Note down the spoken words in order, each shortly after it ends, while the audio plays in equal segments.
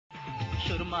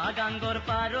সুরমা গাঙ্গর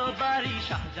পারো বাড়ি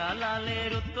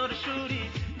শাহজালালের উত্তর সুরি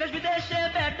দেশ বিদেশে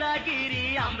বেটাগিরি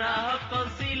আমরা হকল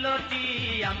সিলটি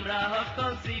আমরা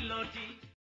হকল সিলটি।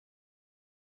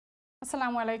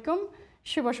 আসসালামু আলাইকুম,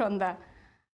 শুভ সন্ধ্যা।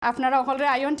 আপনারা সকলে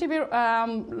আইন টিভির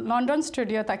লন্ডন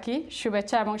স্টুডিও থাকি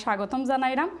শুভেচ্ছা এবং স্বাগতম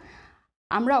জানাইলাম।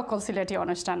 আমরা অকল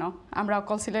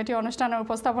সিলেটি অনুষ্ঠানের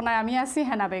উপস্থাপনায় আমি আছি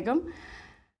হেনা বেগম।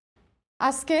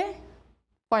 আজকে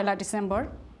 1 ডিসেম্বর,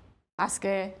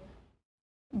 আজকে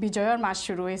বিজয়ের মাস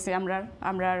শুরু হয়েছে।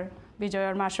 আমরার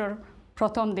বিজয়ের মাসের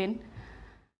প্রথম দিন।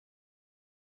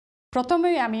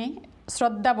 প্রথমেই আমি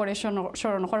শ্রদ্ধা ভরে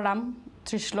স্মরণ করলাম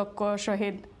 30 লক্ষ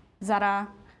শহীদ, যারা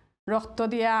রক্ত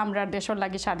দিয়া আমরা দেশের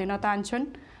লাগি স্বাধীনতা আনছেন,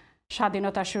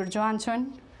 স্বাধীনতার সূর্য আনছেন,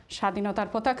 স্বাধীনতার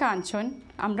পতাকা আনছেন,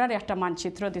 আমরার একটা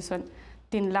মানচিত্র দিছেন।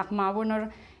 3 লাখ মা বোনের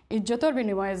ইজ্জতের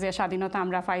বিনিময়ে যে স্বাধীনতা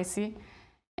আমরা পাইছি।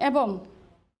 এবং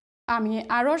আমি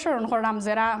আরও স্মরণ করলাম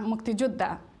যারা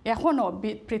মুক্তিযোদ্ধা এখনও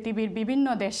পৃথিবীর বিভিন্ন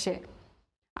দেশে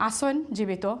আছেন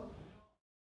জীবিত,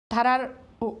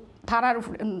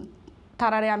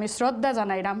 তারারে আমি শ্রদ্ধা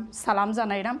জানাইলাম, সালাম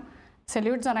জানাইলাম,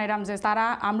 স্যালিউট জানাইলাম যে তারা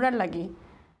আমরার লাগি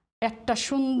একটা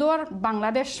সুন্দর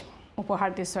বাংলাদেশ উপহার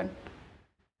দিছেন।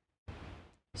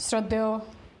 শ্রদ্ধেয়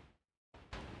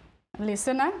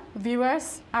লিসেনার, ভিউয়ার্স,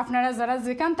 আপনারা যারা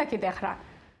যেখান থাকি দেখরা,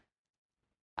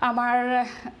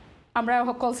 আমরা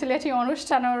হকল সিলেটি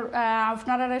অনুষ্ঠানের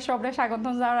আপনারা সবরে স্বাগত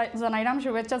জানাইলাম,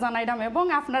 শুভেচ্ছা জানাইলাম। এবং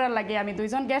আপনারা লাগে আমি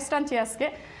 2জন গেস্ট আনছি আজকে,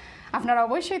 আপনারা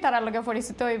অবশ্যই তারার লগে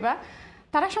পরিচিত হইবা।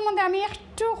 তারা সম্বন্ধে আমি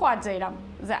একটু কোয়া যাইলাম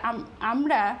যে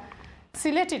আমরা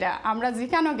সিলেটিরা, আমরা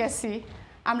যেখানে গেছি,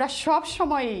 আমরা সব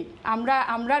সময়ই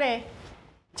আমরারে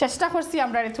চেষ্টা করছি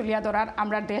আমরারে তুলিয়া ধরার,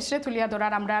 আমরা দেশে তুলিয়া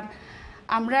ধরার,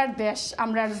 আমরার দেশ,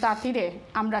 আমরার জাতিরে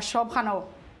আমরা সবখানেও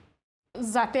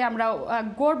যাতে আমরা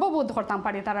গর্ববোধ করতাম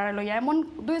পারি তারা লইয়া। এমন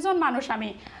 2জন মানুষ আমি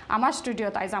আমার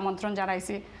স্টুডিওতে আইজ আমন্ত্রণ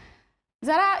জানাইছি,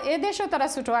 যারা এ দেশেও তারা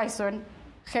ছোটো আইসন,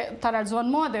 তারা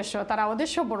জন্ম দেশ, তারা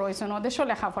ওদেশ বড় হয়েছেন, ওদেশ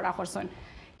লেখাপড়া করছেন,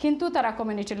 কিন্তু তারা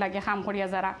কমিউনিটির লাগে কাম করিয়া,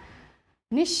 যারা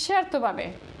নিঃস্বার্থভাবে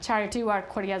চ্যারিটি ওয়ার্ক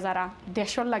করিয়া, যারা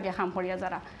দেশের লাগে কাম করিয়া,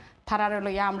 যারা তারার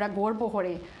লইয়া আমরা গর্ব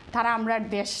করি। তারা আমরা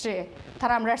দেশে,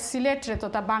 তারা আমরা সিলেটরে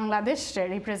তথা বাংলাদেশে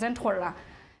রিপ্রেজেন্ট করলা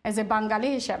এজ এ বাঙালি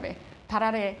হিসাবে।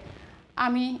 তারারে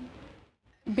আমি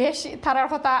বেশি তারার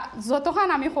কথা যতক্ষণ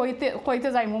আমি কইতে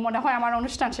যাইমু মনে হয় আমার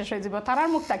অনুষ্ঠান শেষ হয়ে যাব। তারার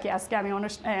মুখ থাকি আজকে আমি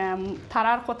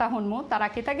তারার কথা শুনমু, তারা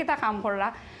কিতা কিতা কাম করলা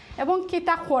এবং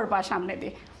কিতা করবা সামনে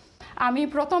দিয়ে। আমি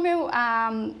প্রথমেও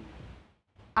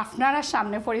আপনারা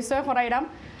সামনে পরিচয় করাইলাম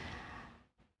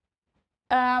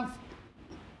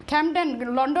Camden,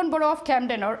 London borough of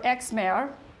ক্যামডেনের x mayor,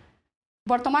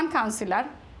 বর্তমান কাউন্সিলর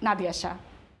নাদিয়া শাহ।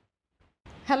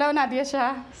 হ্যালো নাদিয়া শাহ।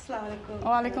 আসসালামু আলাইকুম।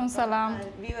 ওয়ালাইকুম সালাম।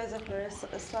 Viewers of Paris,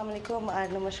 assalamu alaikum আর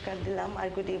নমস্কার দিলাম আর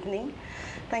good evening.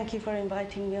 Thank you for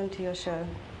inviting me onto your show.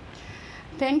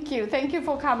 Thank you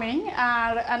for coming.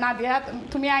 আর নাদিয়া,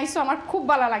 তুমি আইসো, আমার খুব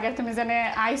ভালো লাগে তুমি জেনে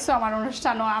আইসো আমার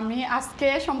অনুষ্ঠানও। আমি আজকে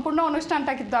সম্পূর্ণ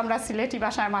অনুষ্ঠানটা কিন্তু আমরা সিলেটি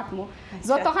ভাষায় মাতমু,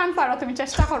 যতক্ষণ পারো তুমি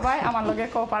চেষ্টা করবাই আমার লগে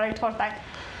কোঅপারেট করতাই।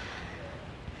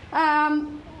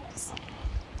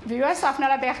 ভিউয়ার্স,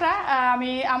 আপনারা দেখরা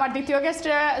আমি আমার দ্বিতীয়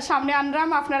গেস্টের সামনে আনলাম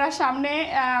আপনারা সামনে,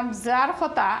 যার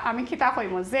কথা আমি খিতা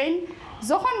কইম যেইন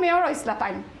যখন মেয়র হইসলা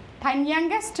তাই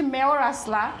ইয়াংগেস্ট মেয়র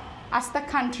আসলা আস্তা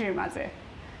কান্ট্রির মাঝে।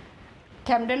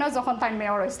 ক্যামডেনও যখন তাই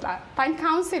মেয়র হইসলা, তাই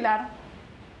কাউন্সিলর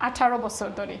 18 বছর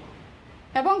ধরে,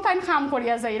 এবং তাই কাম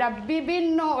করিয়া যাইরা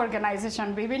বিভিন্ন অর্গানাইজেশন,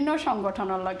 বিভিন্ন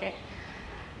সংগঠনের লগে।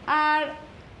 আর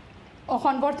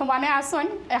এখন বর্তমানে আসেন,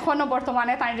 এখনও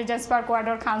বর্তমানে তাই রিজেন্স পার্ক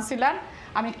ওয়ার্ডের কাউন্সিলর।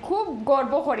 আমি খুব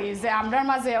গর্ব করি যে আমরার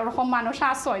মাঝে ওরকম মানুষ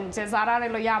আসেন যে যারা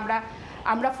লইয়া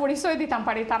আমরা পরিচয় দিতাম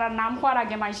পারি, তারা নাম হওয়ার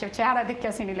আগে মানুষের চেহারা দেখে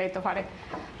চিনি লইতে পারে।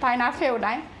 তাই না কেউ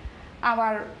নাই,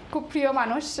 আমার খুব প্রিয়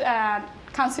মানুষ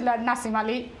কাউন্সিলর নাসিম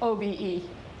আলী OBE।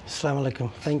 আসসালামু আলাইকুম,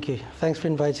 thank you, thanks for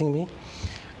inviting me.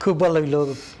 খুব ভালো লাগলো,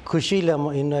 খুশি হলাম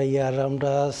ইয়ার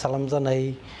আমরা সালাম জানাই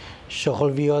সকল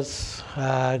ভিউয়ার্স।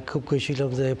 খুব খুশি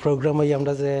হলাম যে প্রোগ্রামে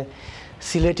আমরা যে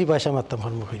সিলেটি ভাষা মারতাম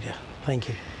হরমুখ হইয়া। Thank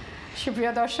you.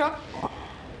 সুপ্রিয় দর্শক,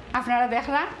 আপনারা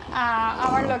দেখলা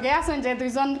আমার লগে আছেন যে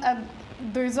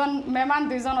দুইজন মেহমান,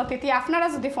 2জন অতিথি। আপনারা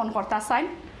যদি ফোন করতে চান,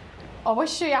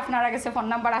 অবশ্যই আপনারা কাছে ফোন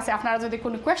নাম্বার আছে। আপনারা যদি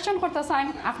কোনো কোয়েশ্চেন করতে চান,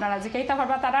 আপনারা জিজ্ঞাসা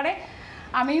পারবা তারারে।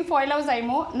 আমি পয়লাও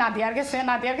যাইমু নাদিয়ার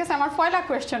কাছে। আমার পয়লা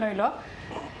কোয়েশ্চেন হইল,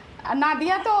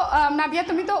 নাদিয়া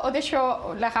তুমি তো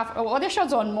ওদেশ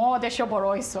জন্ম, ওদেশ বড়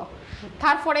হইছ,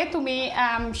 তারপরে তুমি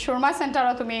সুরমা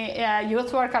সেন্টারও তুমি ইউথ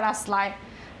ওয়ার্কার আসলাই,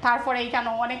 তারপরে এইখানে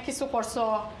অনেক কিছু করছো,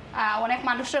 অনেক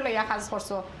মানুষের লইয়া কাজ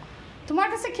করছো। তোমার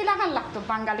কাছে কিলাখান লাগতো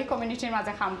বাঙালি কমিউনিটির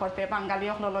মাঝে কাম করতে বাঙালি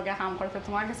লগে কাম করতে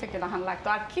তোমার কাছে কিলাখান লাগতো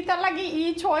আর কিতার লাগি ই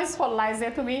চয়েস হল্লাই যে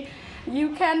তুমি you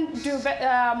can do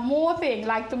more thing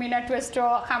like তুমি নেটওয়েস্টও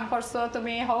কাম করছো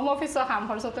তুমি হোম অফিসও কাম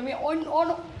করছো তুমি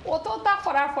অতটা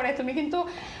করার পরে তুমি কিন্তু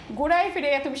ঘুরাই ফিরে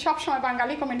তুমি সবসময়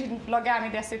বাঙালি কমিউনিটির লগে আমি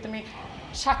দেখছি তুমি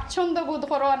স্বাচ্ছন্দ্য বোধ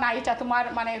করো না এটা তোমার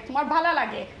মানে তোমার ভালো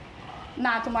লাগে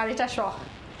না তোমার এটা শখ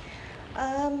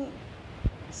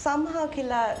somehow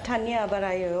কিলা ঠানিয়া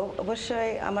বাড়াইও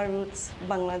অবশ্যই আমার রুটস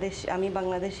বাংলাদেশ আমি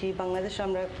বাংলাদেশে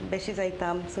আমরা বেশি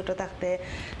যাইতাম ছোট থাকতে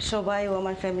সবাই ও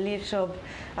আমার ফ্যামিলির সব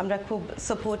আমরা খুব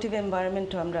সাপোর্টিভ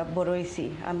এনভায়রনমেন্টও আমরা বড় হয়েছি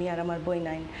আমি আর আমার বই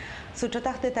নাই ছোট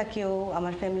থাকতে থাকিও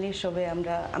আমার ফ্যামিলির সবে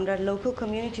আমরা লোকাল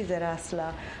কমিউনিটি যারা আসলা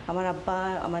আমার আব্বা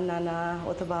আমার নানা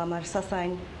অথবা আমার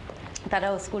সাসাইন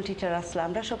তারাও স্কুল টিচার আসলা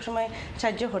আমরা সবসময়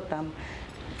সাহায্য করতাম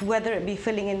whether it be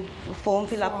filling in form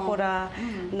fill up করা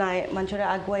নাই মানুষের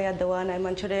আগুয়াইয়া দেওয়া নাই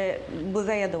মানুষের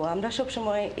বুঝাইয়া দেওয়া আমরা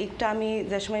সবসময় একটা আমি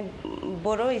যে সময়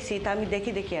বড় হয়েছি তা আমি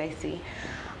দেখি আইছি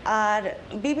আর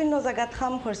বিভিন্ন জায়গাত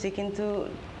কাম করছি কিন্তু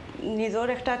নিজের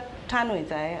একটা টান হয়ে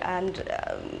যায় অ্যান্ড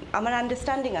আমার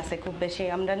আন্ডারস্ট্যান্ডিং আছে খুব বেশি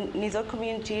আমরা নিজের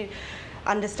কমিউনিটির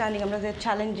আন্ডারস্ট্যান্ডিং আমরা যে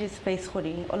চ্যালেঞ্জেস ফেস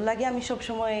করি ওর লাগে আমি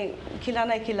সবসময়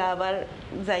খিলা আবার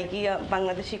যাই গিয়া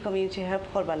বাংলাদেশি কমিউনিটি হেল্প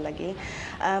করবার লাগে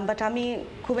বাট আমি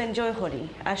খুব এনজয় করি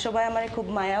আর সবাই আমার খুব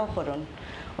মায়াও করন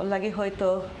ওর লাগে হয়তো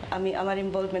আমার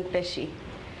ইনভলভমেন্ট বেশি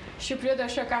সুপ্রিয়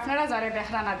দর্শক আপনারা যারা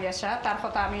দেখরা নাদিয়া শাহ তার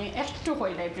কথা আমি একটু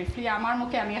কইলাই ব্রিফলি আমার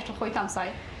মুখে আমি একটু কইতাম চাই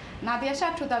নাদিয়া শাহ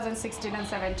 2016 and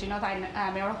 17 তাই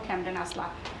মেয়র অফ ক্যামডেন আসলা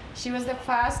she was the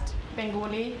first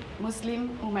Bengali Muslim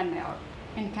women mayor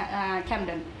in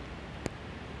Camden.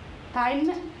 তাই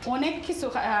অনেক কিছু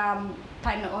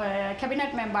তাই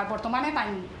ক্যাবিনেট মেম্বার বর্তমানে তাই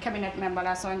ক্যাবিনেট মেম্বার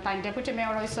আছেন তাই ডেপুটি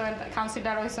মেয়র হয়েছেন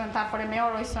কাউন্সিলর হয়েছেন তারপরে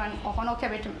মেয়র হয়েছেন ওখানেও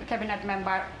ক্যাবিনেট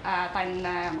মেম্বার তাই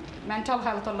মেন্টাল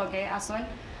হেলথের লগে আছেন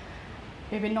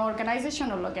বিভিন্ন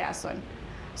অর্গানাইজেশনের লগে আছেন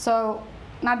সো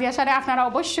নাদিয়া শাহরে আপনারা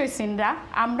অবশ্যই চিনরা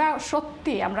আমরা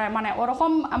সত্যি আমরা মানে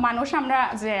ওরকম মানুষ আমরা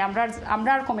যে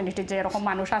আমরার কমিউনিটি যে এরকম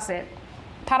মানুষ আছে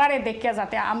তারারে দেখিয়া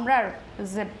যাতে আমরার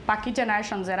যে বাকি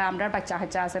জেনারেশন যারা আমরার বাচ্চা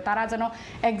কাচ্চা আছে তারা যেন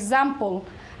এক্সাম্পল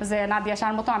যে নাদিয়া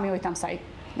শাহর মতো আমি হইতাম চাই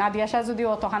নাদিয়া শাহ যদি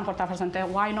ও তখন করতে পারছেন তো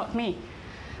ওয়াই নট মি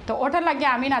তো ওটার লাগে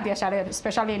আমি নাদিয়া শাহরে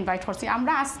স্পেশালি ইনভাইট করছি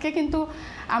আমরা আজকে কিন্তু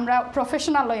আমরা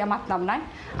প্রফেশনাল লইয়া মাতলাম নাই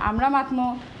আমরা মাতমো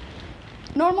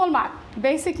নর্মাল মাত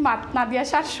বেসিক মাত নাদিয়া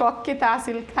শাহর শখ কিতা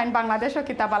আছিল তাই বাংলাদেশও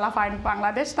কিতা বালা ফাইন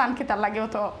বাংলাদেশ টান কিতার লাগেও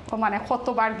তো মানে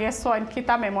কতবার গেছ হয়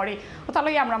কিতা মেমোরি ওটা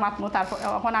লই আমরা মাতমু তারপর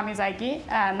এখন আমি যাই কি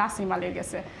নাসিম আলীর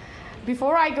গেছে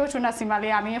before I go to Nasim Ali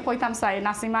আমি কইতাম চাই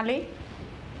নাসিম আলী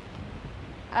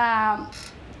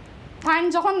তাইন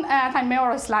যখন তাই মেয়র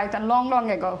হয়েছিল লং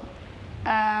এগো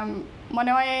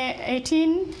মনে হয়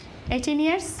 18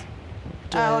 years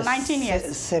 19 years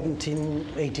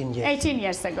 18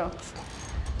 years ago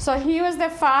so he was the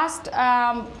first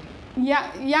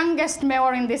youngest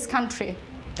mayor in this country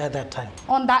at that time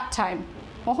on that time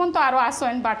তখন তো আরো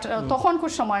আসেন বাট তখন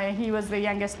কোন সময় he was the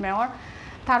youngest mayor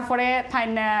তারপরে তাই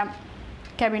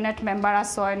ক্যাবিনেট মেম্বার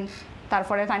আসেন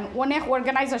তারপরে তাই অনেক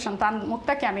অর্গানাইজেশন তার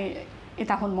মুক্তাকে আমি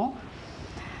এটা শুনমু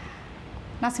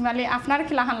নাসিম আলী আপনার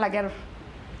কি লাহান লাগে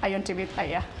আইএন টিভি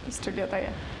তাইয়া স্টুডিও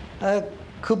তাইয়া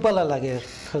খুব ভালো লাগে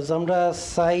আমরা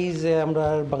চাই যে আমরা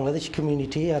বাংলাদেশ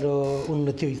কমিউনিটি আরও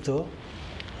উন্নতি হইতো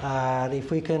আর if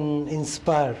we can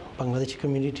inspire Bangladesh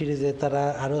কমিউনিটির যে তারা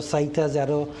আরও চাইতা যে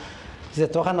আরও যে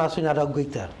তখন আসুন আরও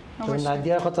গইতা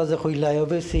নাদিয়ার কথা যে কইলাই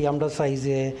অবশ্যই আমরা চাই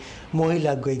যে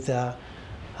মহিলা গইতা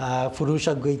পুরুষ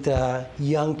গইতা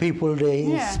ইয়াং পিপুল রে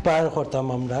ইন্সপায়ার করতাম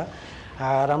আমরা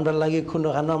আর আমরা লাগে কোনো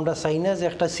আমরা চাই না যে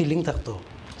একটা সিলিং থাকতো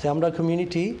যে আমরা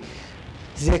কমিউনিটি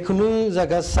যে কোনো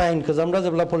জায়গা চাইন কাজ আমরা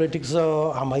যেগুলা পলিটিক্স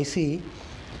হামাইছি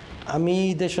আমি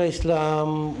দেশে ইসলাম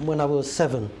বানাবো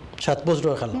 7 বছর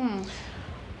খালো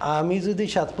আমি যদি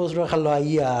 7 বছর খালো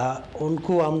আইয়া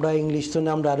উনকু আমরা ইংলিশ তো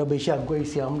আমরা আরও বেশি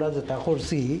আগুয়াইছি আমরা যেটা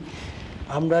করছি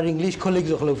আমরা ইংলিশ কলিগ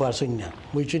যখন পারছি না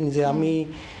বুঝছেন যে আমি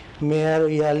মেয়র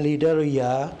হইয়া লিডার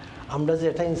হইয়া আমরা যে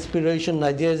একটা ইন্সপিরেশন না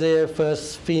দিয়ে যে first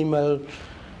female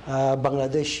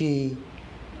Bangladeshi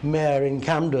mayor in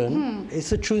Camden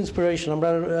it's a true inspiration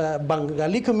আমরা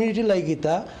বাঙালি কমিউনিটি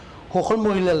লাগিতা সকল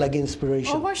মহিলা লাগে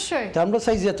ইন্সপিরেশন অবশ্যই তা আমরা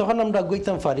চাই যে তখন আমরা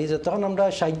গইতাম পারি যে তখন আমরা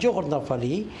সাহায্য করতাম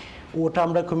পারি ওটা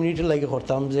আমরা কমিউনিটি লাগে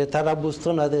করতাম যে তারা বুঝতো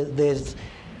না there is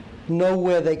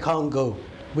nowhere they can't go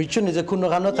বুঝছেন যে কোনো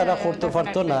কারণে তারা করতে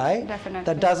পারতো না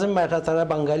that doesn't matter তারা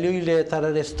বাঙালি হইলে তারা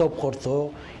স্টপ করতো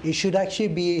it should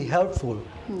actually be helpful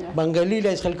বাঙালি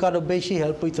লাইসকাল কারো বেশি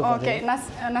হেল্প হইতো পারে ওকে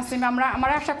নাসিম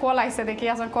আমরা একটা কল আইছে দেখি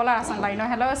আসলে কলার আছেন লাইনে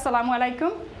হ্যালো আসসালামু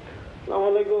আলাইকুম আসসালামু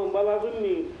আলাইকুম ভালো আছেন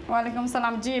নি ওয়া আলাইকুম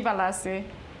সালাম জি ভালো আছি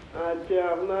আচ্ছা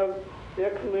আপনার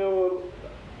এক্স মেয়র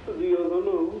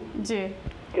জিওজনু জি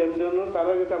কেমজনু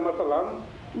তারা গেছে আমার সালাম।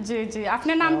 জি জি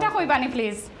আপনার নামটা কইবানি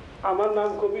প্লিজ। আমার নাম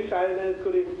কবি শাহিদ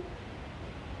করিম।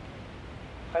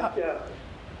 আচ্ছা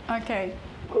ওকে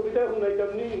কবিতা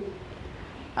শুনাইতাম নি?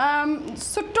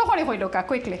 ছোট্ট করে কইল কা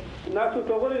কুইকলি। না ছোট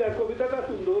করে না, কবিতাটা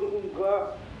সুন্দর শুনবা।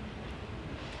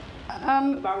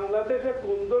 বাংলাদেশে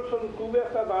কুন্দর্শন খুব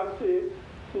একটা বাড়ছে,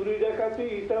 চুরি ডাকাতি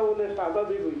ইটা ওনে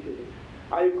স্বাভাবিক হয়েছে।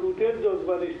 হাইকোর্টের জজ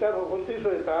ব্যারিস্টার হকন্তি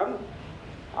শয়তান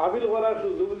আপিল করার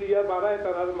সুযোগ দিয়া বাড়ায়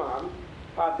তারার মান।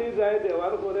 ফাঁসি যায়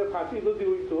দেওয়ার পরে ফাঁসি যদি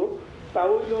হইতো তা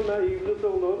হইল না, এগুলো তো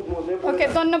ওনার মনে পড়ে ওকে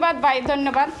না। ধন্যবাদ ভাই,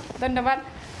 ধন্যবাদ ধন্যবাদ।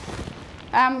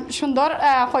 সুন্দর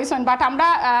কইছেন বাট আমরা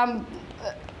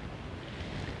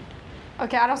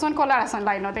ওকে আর একজন কলার আছেন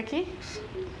লাইনও দেখি।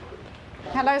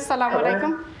 হ্যালো আসসালামু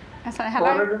আলাইকুম। হ্যালো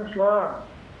ওয়ালাইকুম আসসালাম।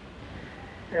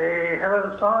 হ্যালো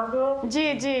আসসালাম। জি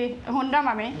জি হুন্ডাম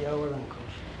আমি।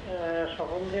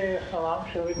 সকলকে সালাম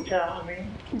শুভেচ্ছা। আমি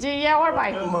জি ইয়াওয়ার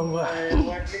ভাই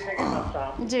ওয়ার্ডলি থেকে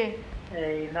আসলাম। জি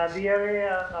এই নাদিয়ারে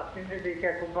আর নাসিমকে দেখে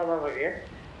খুব ভালো লাগে।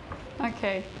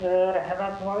 ওকে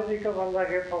হ্যাঁ তোমাদের দেখে ভালো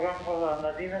লাগে প্রোগ্রাম করা।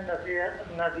 Nadim and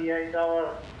Nadia is our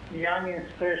young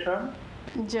inspiration.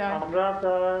 জি আমরা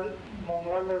তার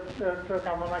মঙ্গল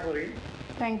কামনা করি।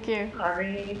 Thank you. আমি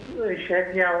শেখ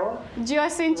ইয়াও জি ও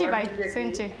সিনচি ভাই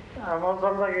সিনচি। আমার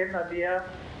ভালো লাগে নাদিয়া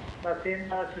নাসিম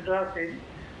ছোট আছেন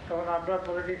তখন আমরা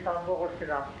পলিটিক্স আরম্ভ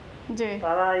করছিলাম। জি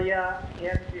তারা ইয়া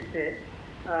দিচ্ছে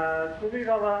খুবই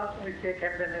ভালো হয়েছে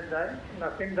ক্যাম্পেইনের যায়।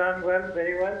 Nasim done well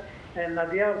very well and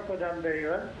Nadia also done very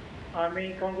well. আমি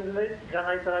কংগ্রেচুলেট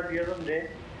জানাই তারা বিয়োজনকে।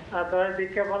 আর তারা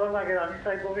দেখে ভালো লাগে। আমি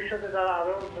চাই ভবিষ্যতে তারা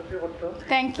আরো উন্নতি করতো।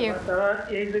 Thank you. তারা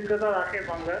এই যোগ্যতা রাখে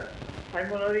বাংলার। আমি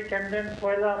মনে করি ক্যাম্পেইন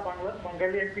পয়লা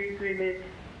বাঙালি এমপি তৈরি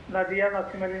নাদিয়া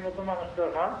নাসিম আলীর মতো মানুষ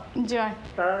দরকার। জয়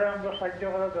তারা আমরা সাহায্য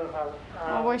করা দরকার।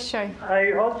 অবশ্যই I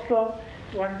hope so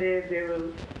one day they will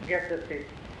get the seat.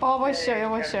 অবশ্যই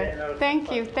অবশ্যই। Thank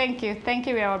you thank you thank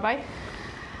you Yawar ভাই।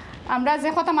 আমরা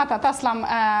যে কথা মাতাতে আসলাম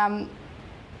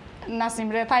নাসিম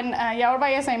রে তাই ইয়াওয়ার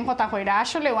ভাই সেম কথা কইরা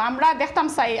আসলেও আমরা দেখতাম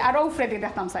চাই আরও উফরে দিয়ে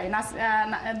দেখতাম চাই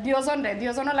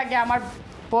দুজনের লাগে আমার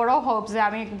বড় হোপ যে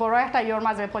আমি বড় একটা ইয়র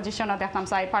মাঝে পজিশনে দেখতাম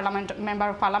চাই পার্লামেন্ট মেম্বার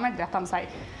অফ পার্লামেন্ট দেখতাম চাই।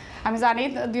 আমি জানি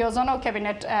দুজনও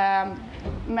ক্যাবিনেট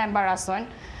মেম্বার আছেন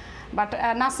বাট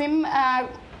নাসিম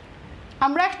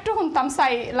আমরা একটু শুনতাম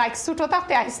চাই লাইক ছোটো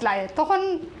থাকতে আসলাই তখন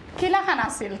কিলাখান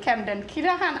আছিল ক্যামডেন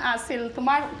কিলাখান আছিল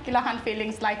তোমার কিলাখান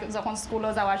ফিলিংস লাইক যখন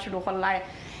স্কুলও যাওয়া শুরু করলাই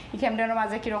ক্যামডেনের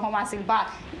মাঝে কীরকম আছিল বা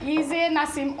ই যে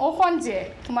নাসিম ওখন যে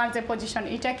তোমার যে পজিশন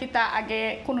এটা কি তা আগে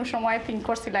কোনো সময় থিঙ্ক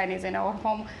করছিলাই নিজে না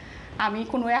ওরকম আমি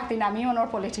কোনো একদিন আমি ওনার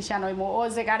পলিটিশিয়ান হইমু ও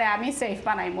জায়গায় আমি সেফ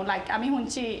বানাইমু লাইক আমি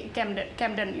শুনছি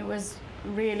Camden it was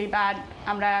really bad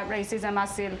আমরা রেসিজম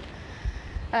আছিল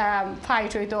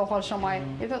ফাইট হইতো ওখান সময়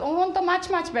এটা ওখান তো মাছ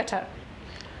মাছ বেটার।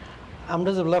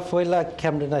 আমরা যেগুলা পয়লা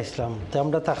ক্যামডেন আসলাম তো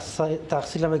আমরা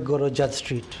থাকছিলাম এক গড় জাজ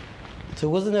street. So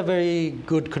it wasn't a very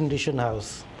good condition house,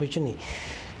 বুঝছেন?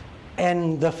 And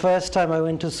the first time I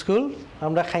went to school,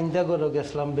 আমরা খাইন্দা গড়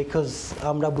গেছিলাম because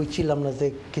আমরা বুঝছিলাম না যে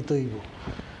কি তৈব।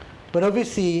 But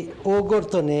obviously,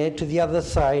 Ogortone to the other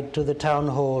side, to the town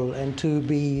hall, and to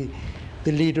be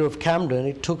the leader of Camden,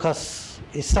 it took us,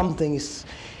 it's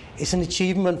an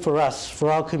achievement for us, for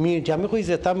our community.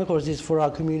 It's for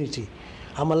our community.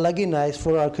 Amalagina is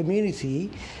for our community.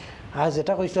 As it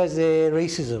is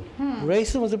racism.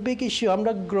 Racism was a big issue.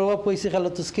 Amra grow up with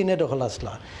to skin it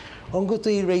holasla. Ongo to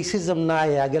racism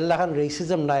naya, agallahan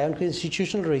racism naya, and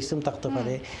institutional racism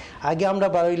taktakare. Agamra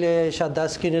barile shada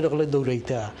skin it hole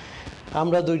doreita.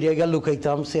 Amra duriaga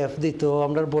lukaitam, safe dito,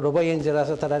 Amra Boroba and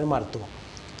Jerasatara Marto.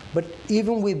 But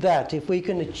even with that, if we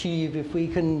can achieve, if we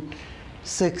can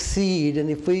succeed, and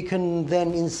if we can then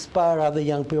inspire other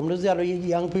young people,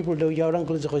 young people do your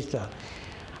uncle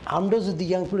আমরা যদি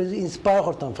young people inspire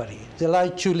করতাম পারি যেলা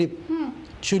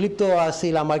চুলিপ তো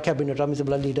আছিল আমার cabinet আমি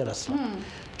যেগুলা leader আসলাম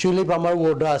চুলিপ আমার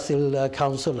ওয়ার্ডও আছিল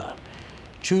কাউন্সিলর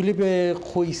চুলিপে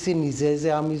কইছে নিজে যে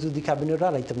আমি যদি ক্যাবিনেট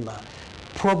হারাইতাম না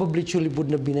probably Chulip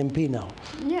wouldn't have been MP now.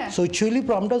 Yeah. So Chulip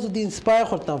আমরা যদি ইন্সপায়ার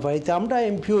করতাম পারি আমরা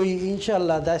এমপি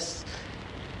ইনশাআল্লাহ that's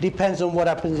depends on what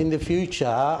happens in the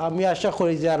future. আমি আশা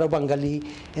করি যে আরো বাঙালি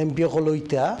এমপি হল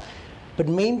হইতা বাট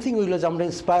মেইন থিং হইল যে আমরা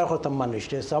ইন্সপায়ার করতাম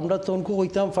মানুষকে আমরা তনকু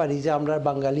হইতাম পারি যে আমরা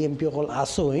বাঙালি এমপি হল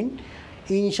আসইন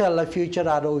ইনশাআল্লাহ ফিউচার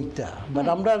আরো হইতা বাট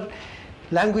আমরা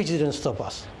ল্যাঙ্গুয়েজ ডিডন্ট স্টপ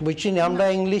আস বুঝছি আমরা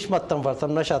ইংলিশ মারতাম পারতাম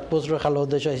না 7 বছর খালো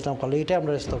দেশ ইসলাম খালো এটা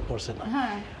আমরা স্টপ করছে না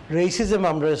রেসিজম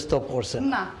আমরা স্টপ করছে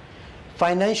না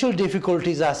ফাইন্যান্সিয়াল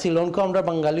ডিফিকাল্টিজ আসিল অঙ্ক আমরা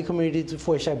বাঙালি কমিউনিটি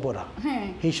পয়সায় পড়া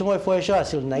এই সময় পয়সা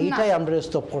আসিল না এটাই আমরা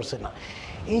স্টপ করছে না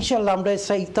ইনশাল্লাহ আমরা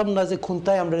চাইতাম না যে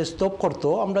খুনতায় আমরা স্টপ করতো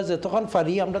আমরা যতক্ষণ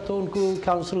পারি আমরা তো উনকু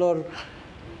কাউন্সিলর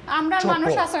আমরা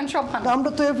মানুষ আছেন সব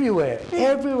আমরা তো এভরিওয়্যার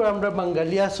আমরা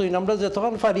বাঙালি আছি আমরা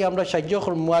যতক্ষণ পারি আমরা সাহায্য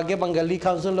করবো আগে বাঙালি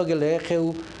কাউন্সিলও গেলে কেউ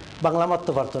বাংলা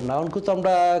মারতে পারতো না অনকু তো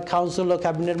আমরা কাউন্সিলও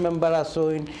ক্যাবিনেট মেম্বার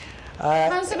আছেন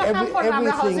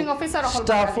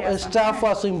স্টাফ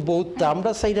আছেন বহুত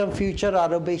আমরা চাইলাম ফিউচার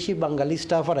আরো বেশি বাঙালি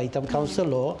স্টাফ আর আইতাম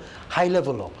কাউন্সিলও হাই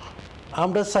লেভেলও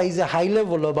আমরা চাই যে হাই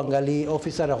লেভেলও বাঙালি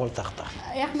অফিসার হল থাকতা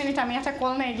 1 মিনিট আমি একটা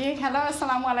কল নেই গিয়ে হ্যালো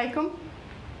আসসালামু আলাইকুম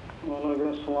ওয়ালাইকুম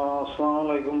আসসালাম আসসালামু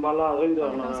আলাইকুম ভালো আছেন তো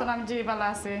আপনারা সালাম জি ভালো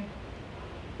আছে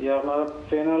ইয়া আমার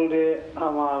প্যানেল রে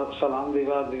আমার সালাম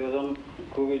দিবা দুজন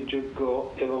খুবই যোগ্য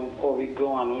এবং অভিজ্ঞ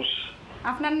মানুষ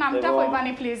আপনার নামটা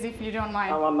কইবানি please if you don't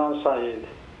mind আমার নাম সাইদ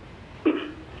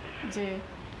জি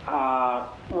আর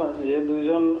যে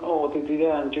দুজন অতিথিরা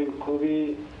আনছেন খুবই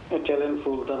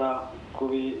ট্যালেন্টফুল তারা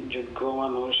খুবই যোগ্য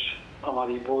মানুষ আমার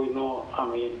এই বইনও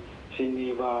আমি চিনি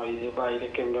বা এই যে বাইরে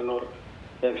ক্যাম্পেনর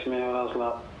এক্স মেয়র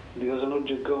আসলাম দুজনের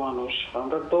যোগ্য মানুষ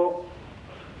আমরা তো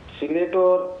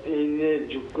সিলেটর এই যে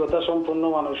যোগ্যতা সম্পন্ন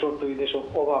মানুষের তো এই দেশের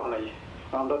অভাব নাই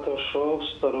আমরা তো সব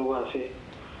স্তরেও আছি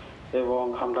এবং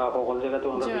আমরা সকল জায়গাতে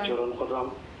আমরা বিচরণ করলাম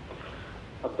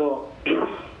তো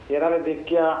এরারে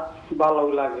দেখিয়া ভালো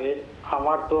লাগে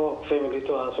আমার তো ফ্যামিলি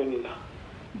তো আছে না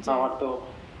আমার তো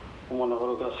মনে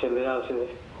করো ছেলে আছে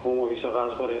হোম অফিসে কাজ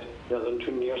করে একজন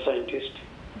জুনিয়র সায়েন্টিস্ট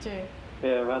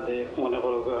এর বাদে মনে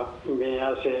করো মেয়ে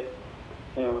আছে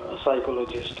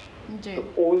সাইকোলজিস্ট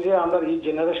ওই যে আমরা এই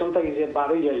জেনারেশন থাকি যে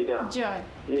বারোই যাইরা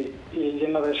এই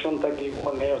জেনারেশন থাকি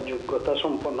অনেক যোগ্যতা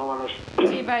সম্পন্ন মানুষ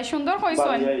জি ভাই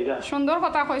সুন্দর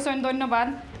কথা কইছেন ধন্যবাদ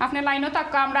আপনি লাইনও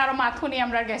থাকা আমরা আরো মাত শুনি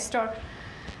আমরা গেস্টর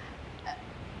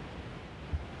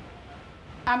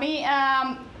আমি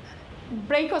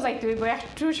ব্রেকও যাইতে হইব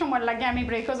একটু সময় লাগে আমি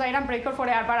ব্রেকও যাইরাম ব্রেকর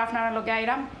পরে আবার আপনারা লগে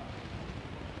আইরাম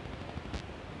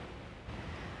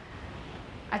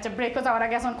আচ্ছা ব্রেকও যাওয়ার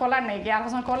আগে এখন কলার নেই গিয়ে আর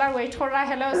এখন কলার ওয়েট করা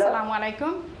হ্যালো আসসালামু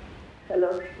আলাইকুম হ্যালো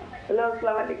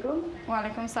আসসালামু আলাইকুম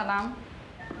ওয়ালাইকুম সালাম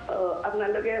আপনার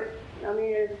লগে আমি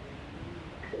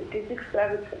টিচিক্স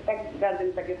প্রাইভেট গার্ডেন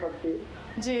থেকে পড়ছি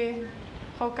জি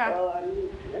হোকা আমি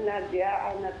নাদিয়া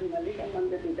আর নাতি মালিক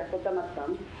আমাদের দুইটা কথা মারতাম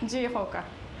জি হোকা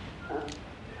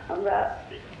আমরা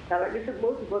তারা কিছু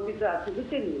বহুত বর্ধিত আছি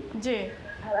বুঝছেন জি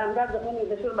আর আমরা যখন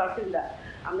দেশের বাসিন্দা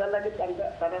আমরা লাগে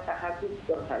তারা টাকা খুব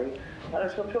দরকারি তারা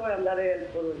সবসময় আমরা হেল্প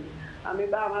করুন আমি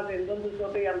বা আমার বন্ধু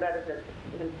সবই আমরা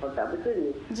হেল্প করতাম বুঝছেন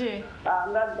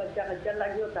আমরা বাচ্চা কাচ্চা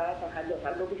লাগিও তারা টাকা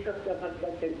দরকার ভবিষ্যৎ আমার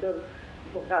বাচ্চাদের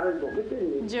উপকার হইব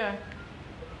বুঝছেন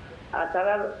আর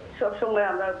তারা সবসময়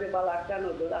আমরা যে বালা একটা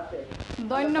নজর আছে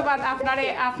ধন্যবাদ আপনারে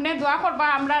আপনি দোয়া করবা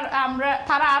আমরা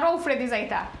তারা আরো উপরে দি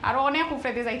যাইতা আরো অনেক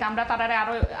উপরে দি যাইতা আমরা তারারে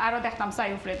আরো দেখতাম চাই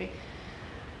উপরে দি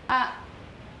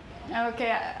ওকে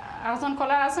আরেকজন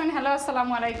কলার আছেন হ্যালো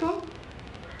আসসালামু আলাইকুম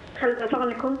হ্যালো আসসালামু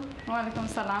আলাইকুম ওয়ালাইকুম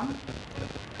সালাম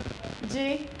জি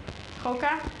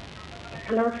হোকা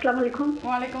হ্যালো আসসালামু আলাইকুম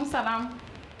ওয়ালাইকুম সালাম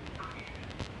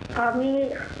আমি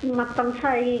মাতাম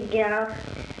চাই গিয়া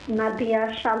নাদিয়া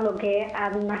শালগে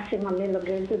আর নাসিম আলী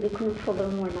লগে যদি কোনো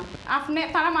প্রবলেম হয় না আপনি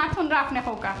তারা মাথুনরা আপনি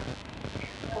হোকা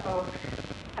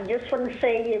I just want to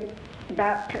say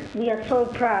that we are so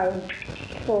proud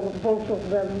for both of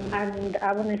them and I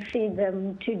want to see them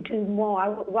to do more. I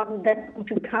want them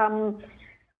to become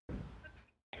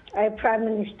a Prime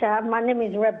Minister. My name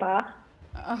is Reba.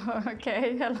 Okay,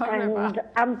 hello Reba. And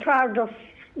I'm proud of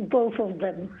both of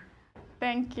them.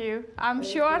 Thank you. I'm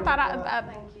sure তারা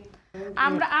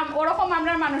আমরা ওরকম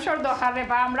আমরা মানুষের দরকার রে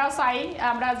বা আমরাও চাই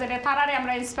আমরা যেটা তারারে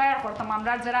আমরা ইন্সপায়ার করতাম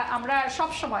আমরা সব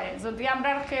সময় যদি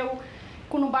আমরা কেউ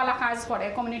কোনো বালা কাজ করে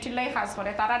কমিউনিটির লাই কাজ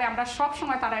করে তারারে আমরা সব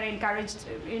সময় তারারে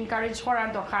এনকারেজ করার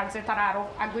দরকার যে তারা আরো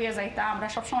আগুয়ে যাইতা আমরা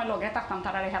সব সময় লগে থাকতাম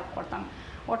তারারে হেল্প করতাম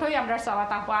ওটাই আমরা চাওয়া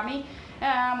থাকবো আমি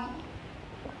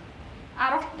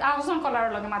আরো আরেকজন কলার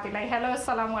লগে মাতিলাই হ্যালো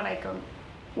আসসালামু আলাইকুম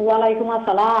ওয়ালাইকুম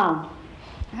আসসালাম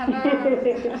হ্যালো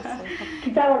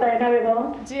কিতা ওটা এটা বেগম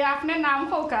জি আপনার নাম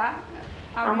হোকা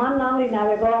আমার নাম রিনা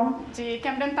বেগম জি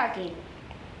ক্যাম্পডেন থাকি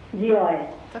জি হয়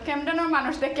তো ক্যাম্পডেনের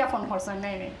মানুষ দেখে ফোন করছেন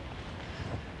নাই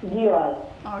জি হয়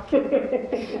ওকে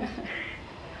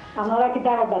আমরা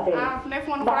কিতা করতে আপনি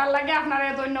ফোন করার লাগে আপনারে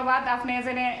ধন্যবাদ আপনি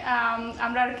জেনে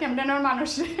আমরা ক্যাম্পডেনের মানুষ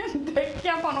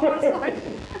দেখে ফোন করছেন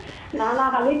না না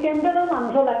খালি ক্যাম্পডেনের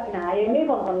মানুষ লাগে না এমনি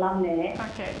ফোন করলাম নে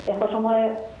একটা সময়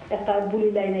একটা বুলি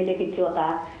লাইন আইলে কিছু কথা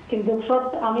কিন্তু সব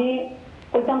আমি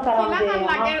কইতাম কারণ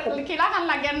যে কিলাখান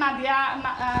লাগে নাদিয়া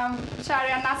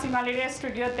শারিয়া নাসিম আলীর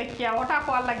স্টুডিও দেখিয়া ওটা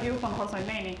কোয়ার লাগিও ফোন করছেন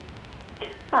নাই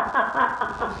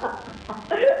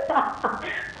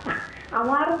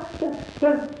আমার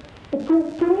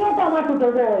তুমিও তো আমার ছোট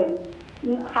বই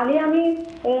খালি আমি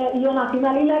ইয়ে নাসিম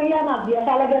আলী লাগিয়া নাদিয়া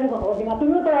শাহ লাগে আমি কথা বলছি না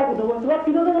তুমিও তো ছোট বই তোমার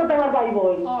ছিল তো তোমার ভাই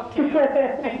বই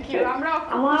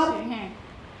আমার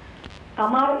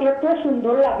আমার এত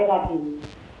সুন্দর লাগে রাখি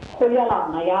কইয়া লাভ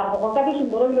নাই আর হকলটাকে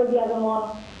সুন্দর হইল গিয়া যেমন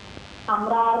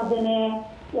আমরা জেনে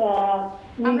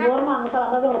নিজের মানুষ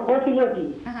আমরা যে হকল সিলেটি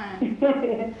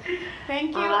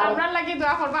থ্যাংক ইউ আমরা লাগি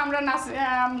দোয়া করবো আমরা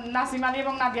নাসিম আলী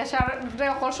এবং নাদিয়া স্যার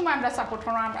সকল সময় আমরা সাপোর্ট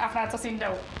করবো আপনার তো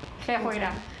চিন্তাও শেষ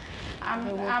হইরা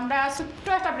আমরা ছোট্ট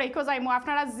একটা ব্রেকও যাইমু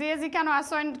আপনারা যে যেখানে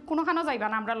আসেন কোনোখানো যাইবা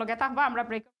না আমরা লগে থাকবা আমরা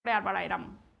ব্রেক করে আর বাড়াইরাম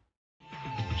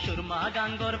সুরমা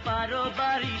গাঙ্গর পারো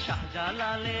বাড়ি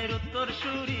শাহজালালের উত্তর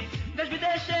সুরি দেশ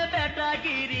বিদেশে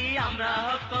বেটাগিরি আমরা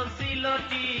হকল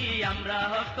সিলটি আমরা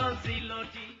হকল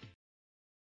সিলটি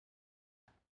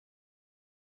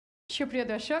সুপ্রিয়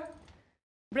দর্শক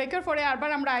ব্রেকের পরে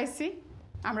আরবার আমরা আইছি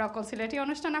আমরা হকল সিলেটি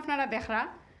অনুষ্ঠান আপনারা দেখরা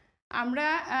আমরা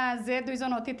যে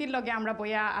দুইজন অতিথির লগে আমরা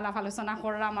বইয়া আলাপ আলোচনা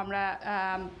করলাম আমরা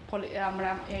আমরা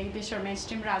এই দেশের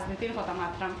মেইনস্ট্রিম রাজনীতির কথা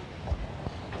মাত্রাম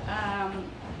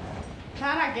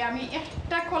তার আগে আমি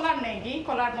একটা কলার নেই গি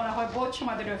কলার মনে হয় বহুত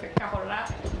সময় ধরে অপেক্ষা করলাম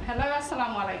হ্যালো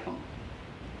আসসালামু আলাইকুম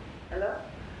হ্যালো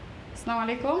আসসালামু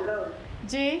আলাইকুম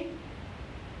জি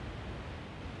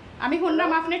আমি শুনলাম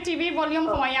আপনি টিভি ভলিউম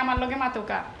কমাই আমার লগে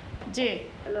মাতুকা জি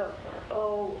হ্যালো ও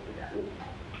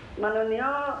মাননীয়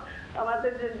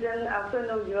আমাদের যে আছেন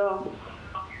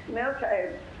মেয়র সাহেব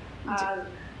আর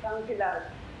কাউন্সিলর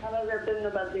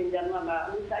ধন্যবাদ দিন জানো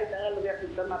আমি চাই তারা লোক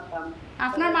শুনতে মারতাম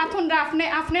আপনার মাথুনরা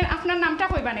আপনার নামটা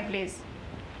কইবানে প্লিজ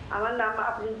আমার নাম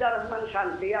আফরিজা রহমান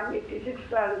শান্তি আমি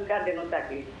 86 গার্ডেনও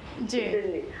থাকি জি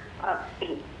আর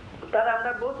তারা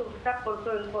আমরা বহুত উৎসাহ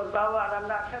করছেন করবাও আর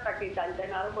আমরা আশা থাকি চাই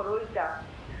না আরো বড় হইতা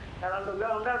তারা লোক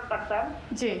আমরা পারতাম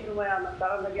জি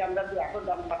তারা লাগে আমরা দোয়া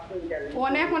করতাম পারতাম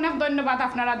অনেক অনেক ধন্যবাদ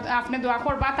আপনারা আপনি দোয়া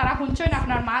করবা তারা শুনছেন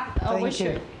আপনার মাত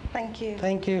অবশ্যই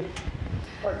thank you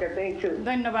okay thank you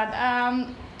ধন্যবাদ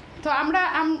তো আমরা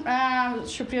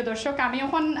সুপ্রিয় দর্শক আমি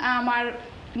এখন আমার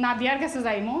নাদিয়ার কাছে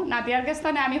যাইমু নাদিয়ার কাছে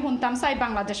আমি শুনতাম চাই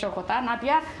বাংলাদেশের কথা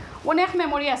নাদিয়ার অনেক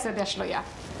মেমোরি আছে দেশ লইয়া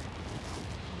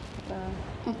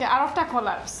ওকে আর একটা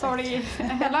কলার সরি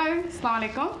হ্যালো আসসালামু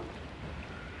আলাইকুম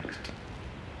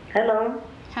হ্যালো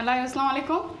হ্যালো আসসালামু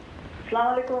আলাইকুম আসসালামু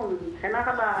আলাইকুম হেনা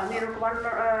খালা আমি রুকমান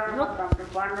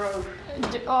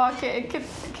ওকে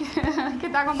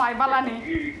kita ko mai balani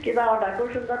kita oda খুব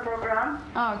সুন্দর প্রোগ্রাম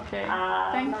ওকে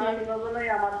থ্যাংক ইউ দুজনেই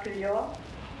আমার প্রিয়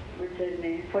বুঝছেন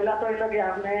পয়লা তো হইল কি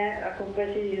আপনি খুব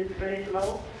বেশি ইন্সপিরেশনাল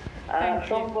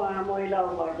সব মহিলা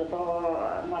যত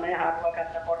মানে হার্ড ওয়ার্ক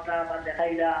একটা করতে বা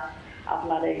দেখাইরা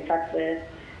আপনার এই সাকসেস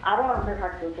আরো আপনি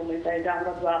থাকতো তুমি তাই যে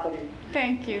আমরা দোয়া করি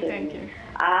থ্যাংক ইউ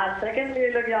আর সেকেন্ডলি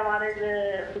হইল কি আমার এই যে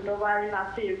ছোট ভাই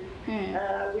নাসিব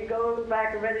we go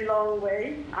back very long way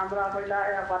আমরা পয়লা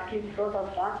পার্কিং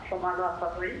প্রসেসটা সমান রাস্তা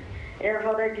করি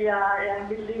এরপরে গিয়া এক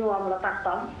বিল্ডিংও আমরা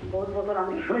থাকতাম বহুত বছর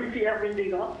আমি শুনছি এক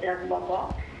বিল্ডিংও এক বছর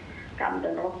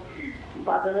কামদেরও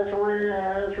বাজারের সময়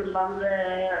শুনলাম যে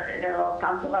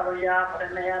কাউন্সিলর হইয়া পরে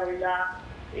মেয়র হইয়া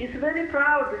It's very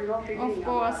proud, you know, of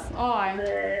course.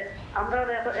 আমরা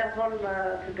এখন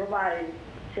ছোট ভাই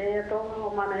সে তো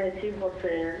মানে অ্যাচিভ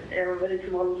করছে ভেরি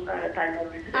স্মল টাইমের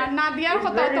ভিতরে আর নাদিয়ার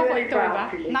কথা তো হইতো হইবা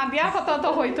নাদিয়ার কথা তো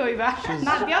হইতো হইবা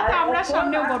নাদিয়া তো আমরা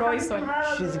সামনেও বড় হইছো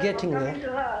she's getting there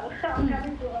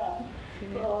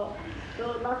তো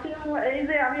নাসিম এই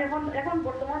যে আমি এখন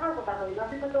বর্তমানের কথা কই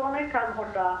নাসিম তো অনেক কাজ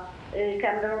করতা এই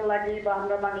ক্যামেরার লাগি বা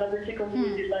আমরা বাংলাদেশি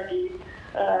কমিউনিটি লাগি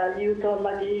ইউথর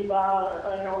লাগি বা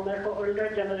অনেক ওল্ডার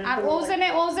জেনারেশন আর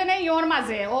ওজনে ইয়োর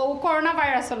মাঝে ও করোনা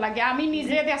ভাইরাসের লাগে আমি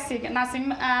নিজে দেখছি নাসিম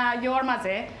ইয়োর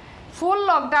মাঝে ফুল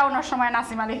লকডাউনের সময়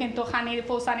নাসিম আলী কিন্তু খানি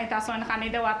পৌঁছানি তাসন খানি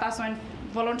দেওয়া তাসন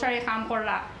ভলান্টারি কাম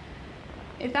করলা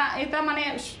এটা মানে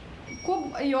খুব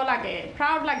ইয়ে লাগে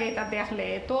প্রাউড লাগে এটা দেখলে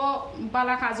তো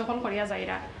বালা কাজ যখন করিয়া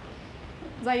যাইরা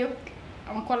যাই হোক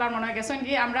আমার কলার মনে হয় গেছেন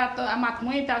কি আমরা তো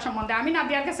মাতমুই তার সম্বন্ধে আমি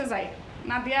নাদিয়ার কাছে যাই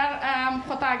নাদিয়ার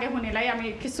কথা আগে শুনিলাই আমি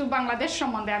কিছু বাংলাদেশ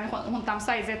সম্বন্ধে আমি শুনতাম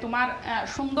চাই যে তোমার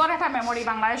সুন্দর একটা মেমোরি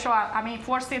বাংলাদেশও আমি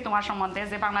পড়ছি তোমার সম্বন্ধে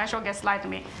যে বাংলাদেশও গেছলাই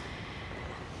তুমি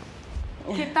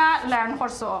কিতা লার্ন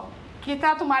করছো কিতা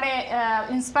তোমারে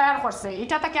ইন্সপায়ার করছে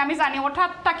এটা থেকে আমি জানি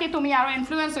ওঠার থেকে তুমি আরো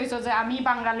ইনফ্লুয়েন্স হইছো যে আমি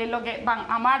বাঙালির লগে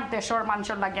আমার দেশের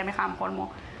মানুষের লাগে আমি কাম করবো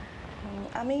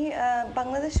আমি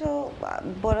বাংলাদেশও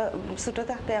বড় ছোট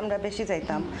থাকতে আমরা বেশি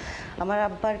যাইতাম আমার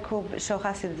আব্বার খুব শখ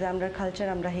আছিল যে আমরা কালচার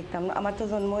আমরা শিখতাম আমার তো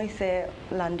জন্ম হয়েছে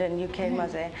লন্ডন ইউকের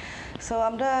মাঝে সো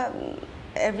আমরা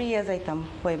এভরি ইয়ার যাইতাম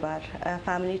কয়বার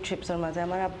ফ্যামিলি ট্রিপসের মাঝে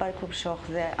আমার আব্বার খুব শখ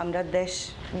যে আমরা দেশ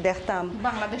দেখতাম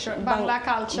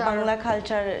বাংলা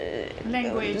কালচার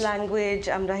ল্যাঙ্গুয়েজ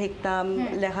আমরা শিখতাম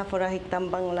লেখাপড়া শিখতাম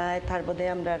বাংলায় তার মধ্যে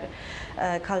আমরা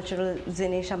কালচারাল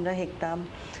জিনিস আমরা শিখতাম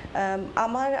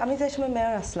আমি যে সময়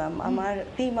মেয়র আসলাম আমার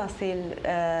থিম আছিল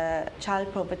চাইল্ড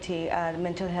প্রপার্টি আর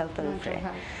মেন্টাল হেলথের উপরে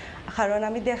কারণ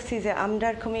আমি দেখছি যে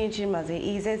আমরার কমিউনিটির মাঝে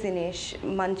এই যে জিনিস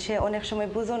মানুষে অনেক সময়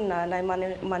বুঝুন না নাই মানে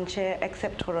মানুষে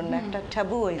অ্যাকসেপ্ট করুন না একটা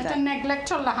ট্যাবু হয়ে যায়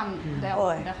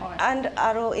অ্যান্ড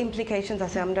আরও ইমপ্লিকেশনস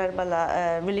আছে আমরার বেলা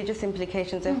রিলিজিয়াস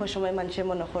ইমপ্লিকেশনস যে সময় মানুষে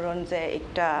মনে করুন যে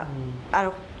একটা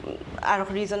আরও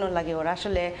রিজনও লাগে ওরা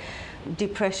আসলে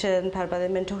ডিপ্রেশন তারপরে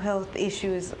মেন্টাল হেলথ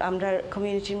ইস্যুস আমরা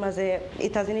কমিউনিটির মাঝে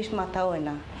এটা জিনিস মাথা হয়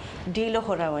না ডিলও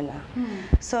করা হয় না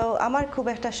সো আমার খুব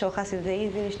একটা শখ আছে যে এই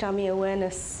জিনিসটা আমি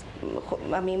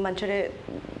আমি মানুষের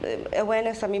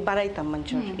অ্যাওয়ারনেস আমি বাড়াইতাম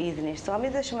মানুষের এই জিনিস তো আমি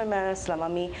যে সময় মেরা আসলাম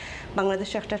আমি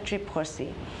বাংলাদেশে একটা ট্রিপ করছি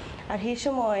আর সেই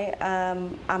সময়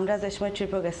আমরা যে সময়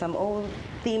ট্রিপে গেছিলাম ও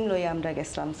টিম লই আমরা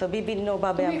গেছিলাম সো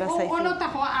বিভিন্নভাবে আমরা চাইছি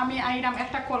আমি আইরাম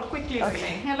একটা কল কুইকলি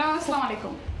লইলাই হ্যালো আসসালামু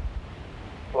আলাইকুম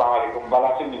আসসালামু আলাইকুম ভালো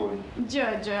আছেন নিবুন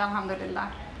জয় জয় আলহামদুলিল্লাহ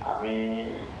আমি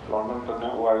লন্ডন থেকে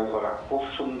ওয়াইজ করা খুব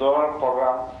সুন্দর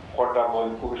প্রোগ্রাম করতে বল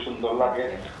খুব সুন্দর লাগে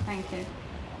থ্যাংক ইউ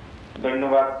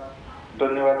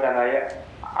ধন্যবাদ জানাই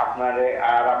আপনারে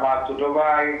আর আমার ছোট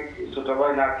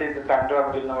ভাই নাসির তান্ডব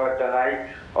ধন্যবাদ জানাই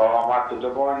ও আমার ছোট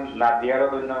বোন নাদিয়ারও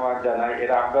ধন্যবাদ জানাই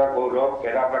এরা আমরা গৌরব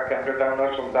এরা আমরা ক্যাম্পে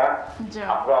টাউনের সন্তান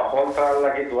আমরা অকল তার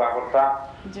লাগে দোয়া করতাম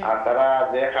আর তারা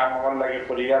যে কাম লাগে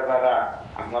করিয়া যারা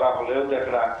আপনারা হলেও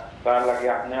দেখলা তার লাগে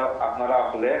আপনারা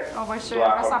হলে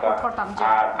দোয়া করতাম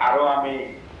আর আরো আমি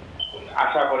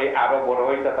আশা করি আরো বড়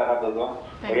হইতা তারা দুজন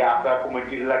ওই আপনার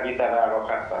কমিটির লাগি তারা আরো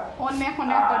কাটতা অনেক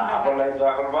ধন্যবাদ আপনারা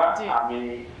দোয়া করবা আমি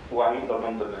ওয়াহি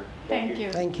ধন্যবাদ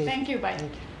thank you bye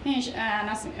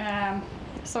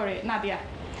sorry Nadia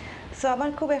so আমার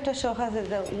খুব একটা শখ আছে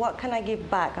যে what can I give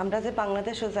back আমরা যে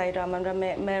বাংলাদেশও যাই আমরা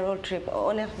মেরোল ট্রিপ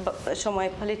অনেক সময়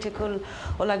পলিটিক্যাল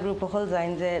ওলা গ্রুপ হল যাই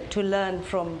যে to learn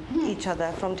from each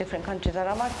other from different countries are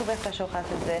আমার খুব একটা শখ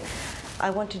আছে যে I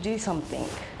want to do something,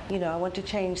 I want to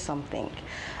change something.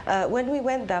 When we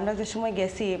went there, আমরা যে সময়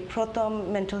গেছি প্রথম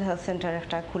মেন্টাল হেলথ সেন্টার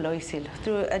একটা খোলা হয়েছিল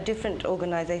থ্রু আ ডিফারেন্ট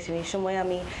অর্গানাইজেশন এই সময়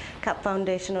আমি ক্যাপ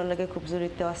ফাউন্ডেশনের লগে খুব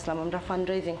জড়িত আসলাম আমরা ফান্ড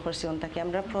রেজিং করছি ওনটাকে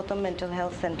আমরা প্রথম মেন্টাল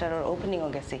হেলথ সেন্টারের ওপেনিংও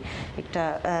গেছি একটা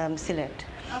সিলেট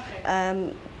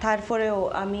তারপরেও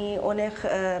আমি অনেক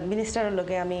মিনিস্টারের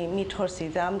লগে আমি মিট করছি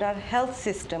যে আমরা হেলথ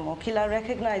সিস্টেমও কিলা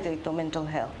রেকগনাইজ হইতো মেন্টাল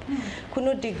হেলথ কোনো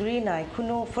ডিগ্রি নাই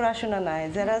কোনো পড়াশোনা নাই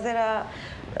যারা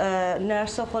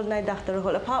nurse hol নাই ডাক্তার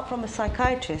হল apart from a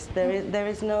psychiatrist there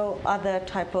is no other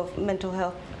type of mental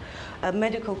health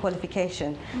medical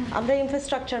qualification আমরা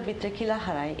ইনফ্রাস্ট্রাকচার ভিতরে কিলা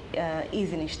হারাই এই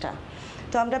জিনিসটা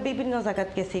তো আমরা বিভিন্ন জায়গাত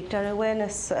গেছি একটা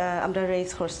অ্যাওয়ারনেস আমরা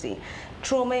রেজ করছি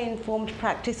trauma informed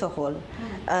practice হল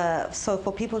so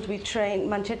for people to be trained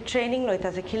মানুষের ট্রেনিং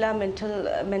লইতাছে কিলা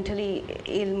mentally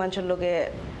ill মানুষের লগে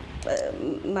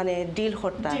মানে ডিল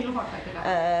করতাম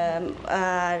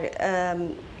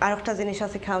আর একটা জিনিস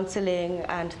আছে counselling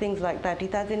and things like that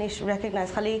এটা জিনিস রেকগনাইজ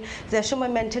খালি যে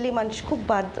সময় মেন্টালি মানুষ খুব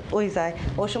বাদ হয়ে যায়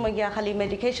ওই সময় গিয়া খালি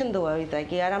মেডিকেশন দেওয়া হয়ে যায়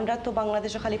গিয়ে আর আমরা তো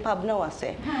বাংলাদেশে খালি পাবনাও আছে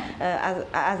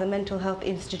as a mental health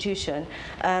institution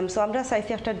so আমরা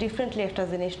চাইছি একটা ডিফারেন্টলি একটা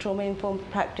জিনিস ট্রমা ইনফর্মড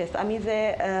প্র্যাকটিস আমি যে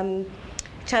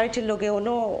চ্যারিটির লগে অন্য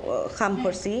কাম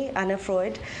করছি আনে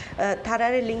ফ্রয়েড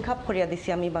তারারে লিঙ্ক আপ করিয়া দিছি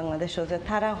আমি বাংলাদেশও যে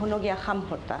তারা হনো গিয়া কাম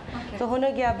করতা তো হনো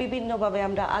গিয়া বিভিন্নভাবে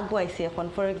আমরা আগুয়াইছি এখন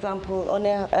ফর এক্সাম্পল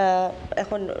অনেক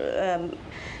এখন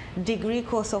ডিগ্রি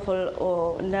কোর্স হল ও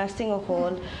নার্সিং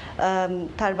হল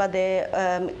তার বাদে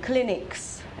ক্লিনিক্স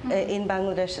ইন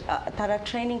বাংলাদেশ তারা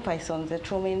ট্রেনিং পাইছেন যে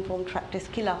ট্রমা ইনফর্মড প্র্যাকটিস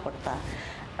কিলা করতা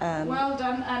ওয়েল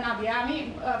ডান নাদিয়া আমি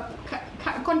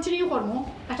কন্টিনিউ করমু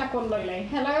এটা কল লইলাই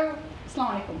হ্যালো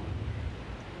আসসালামু আলাইকুম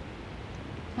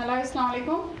হ্যালো আসসালামু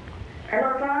আলাইকুম হ্যালো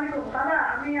আসসালামু আলাইকুম দাদা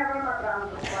আমি আবার মাত্র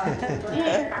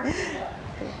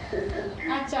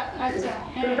আচ্ছা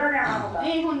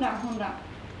এই হুন্ডা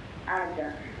আচ্ছা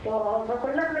তো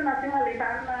সকলে আপনি নাসিম আলী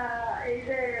খান এই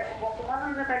যে বর্তমানে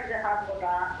যে হাত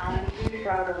গোটা আমি খুবই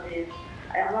প্রাউড অফ দিস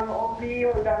এমন অব্দি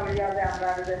ওইটা হইয়া যে আমরা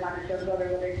যে মানুষের ঘরে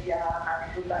ঘরে গিয়া হাত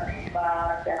সুতানি বা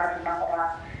দেখাশোনা করা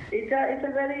it's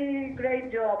a very great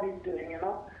job he's doing,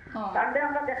 তাহলে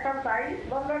আমরা দেখতাম চাই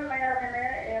লন্ডন মেয়ার হেনে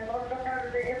লন্ডনের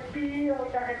যে এমপি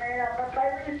ওইটা হেনে আমরা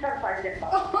প্রাইম মিনিস্টার পাই দেখতাম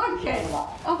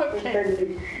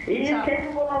he is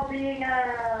capable of being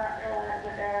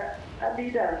a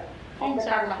leader of the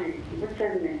country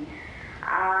বুঝছেন নি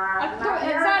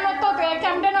জানো তো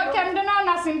ক্যামডেনও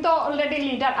নাসিম তো অলরেডি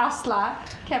লিডার আসলা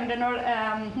ক্যামডেনর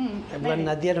এবার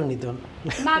নাদিয়ার হুনিদন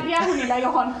নাদিয়া হুনিলাই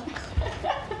এখন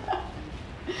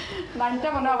লাইনটা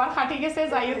মনে আবার খাটি গেছে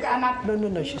যাই হোক আনাত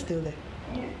no she's still there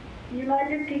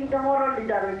United কিংডমের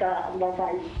leader ওইটা আমরা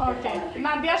পাই ওকে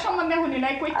নাদিয়া সম্বন্ধে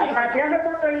হুনিলাই কুইকলি নাদিয়ার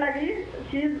তো লাগি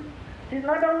she's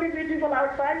not only beautiful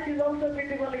outside she's also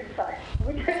beautiful inside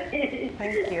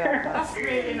thank you that's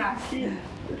really nice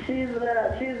she's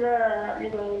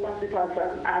lovely person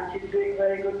and she's doing a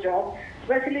very good job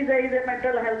especially there is a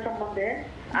mental health সম্বন্ধে.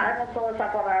 I am also a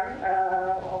sufferer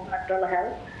of mental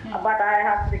health, but I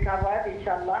have recovered,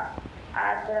 inshallah.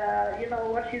 And you know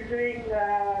what she's doing,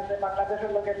 the Bangladesh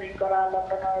local link kora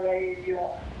London radio,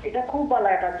 এটা খুব ভালো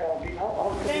একটা job, you know.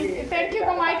 Thank you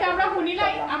for my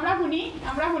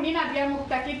আমরা হুনি নাদিয়ার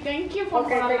মুক্তাকি, thank you for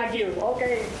করার লাগি.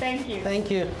 Okay, thank you. Thank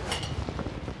you.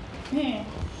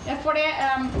 এরপরে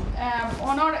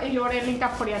অনর ইয়োরে link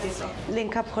up করিয়া দিছো.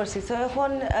 লিংক আপ করছি। সো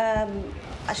এখন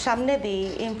সামনে দি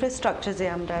ইনফ্রাস্ট্রাকচার যে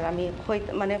আমি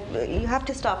মানে you have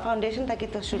to start foundation থেকে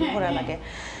তো শুরু করা লাগে।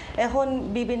 এখন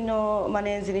বিভিন্ন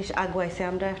মানে জিনিস আগুয়াইছে।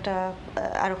 আমরা একটা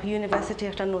আর ইউনিভার্সিটি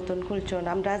একটা নতুন খুলছেন।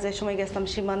 আমরা যে সময় গেছিলাম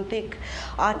সীমান্তিক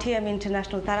RTM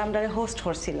ইন্টারন্যাশনাল, তারা আমরা হোস্ট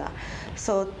করছিল।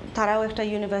 সো তারাও একটা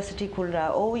ইউনিভার্সিটি খুলরা,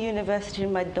 ও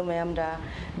ইউনিভার্সিটির মাধ্যমে আমরা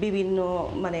বিভিন্ন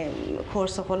মানে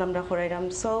কোর্স সকল আমরা করাইলাম।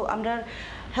 সো আমরা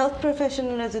হেলথ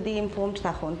প্রফেশনালরা যদি ইনফর্মড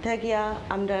থাকুন গিয়া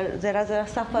আমরা যারা যারা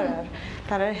সাফারার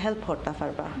তারা হেল্প করতে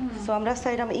পারবা। সো আমরা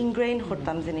চাইলাম ইনগ্রেইন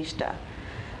করতাম জিনিসটা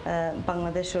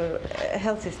বাংলাদেশের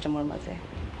হেলথ সিস্টেমের মাঝে।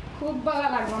 খুব ভালো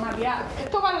লাগলো নাদিয়া,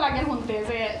 এত ভালো লাগে শুনতে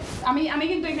যে আমি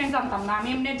কিন্তু এখানে জানতাম না। আমি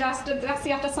এমনি জাস্ট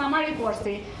একটা সামারি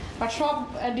পড়ছি, বাট সব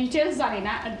ডিটেলস জানি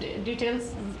না। ডিটেলস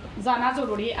জানা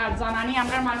জরুরি, আর জানানি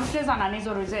আমরা মানুষের জানানি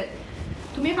জরুরি যে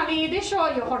তুমি খালি দেশও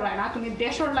ইয়ে করায় না, তুমি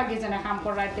দেশের লাগে যেন কাম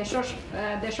করায়,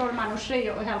 দেশের মানুষরে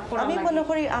হেল্প করা। আমি মনে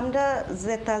করি আমরা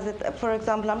যেটা ফর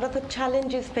এক্সাম্পল আমরা তো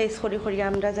চ্যালেঞ্জেস ফেস করি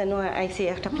আমরা যেন আইসি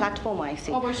একটা প্ল্যাটফর্ম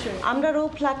আইসি, আমরা ও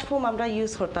প্ল্যাটফর্ম আমরা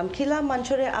ইউজ করতাম কিলা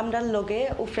মানুষরে আমরা লগে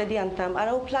উফরে দিয়ে আনতাম, আর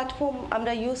ও প্ল্যাটফর্ম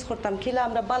আমরা ইউজ করতাম কিলা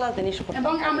আমরা বালা জিনিস করতাম।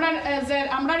 এবং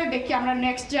আমরা দেখি আমরা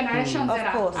নেক্সট জেনারেশন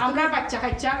যারা আমরা বাচ্চা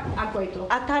কাচ্চা আগুয়াইতো,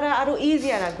 আর তারা আরো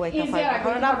ইজিয়ার আগুয়াইতে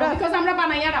পারবে কারণ আমরা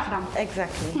বানাইয়া রাখলাম।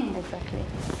 এক্স্যাক্টলি।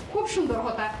 খুব সুন্দর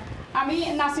কথা। আমি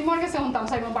নাসিমর কাছে শুনতাম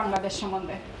চাইব বাংলাদেশ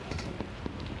সম্বন্ধে।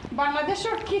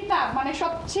 বাংলাদেশের কিতাব মানে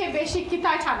সবচেয়ে বেশি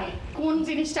কিতাব টানে কোন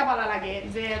জিনিসটা ভালো লাগে?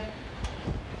 যে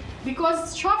বিকজ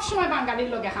সব সময় বাঙালির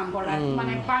লগে কাম করা,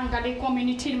 মানে বাঙালি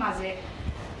কমিউনিটির মাঝে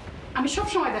আমি সব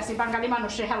সময় দেখছি বাঙালি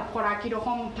মানুষের হেল্প করা,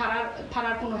 কিরকম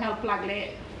তারার কোনো হেল্প লাগলে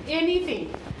এনিথিং।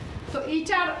 তো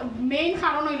এইটার মেইন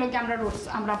কারণ হইল কি আমরা রুটস,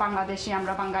 আমরা বাংলাদেশি,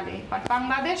 আমরা বাঙালি। বাট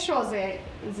বাংলাদেশও যে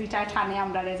যেটা ঠানে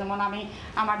আমরা যেমন আমি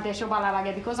আমার দেশও ভালো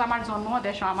লাগে বিকজ আমার জন্ম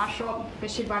দেশ, আমার সব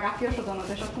বেশিরভাগ আত্মীয় স্বজন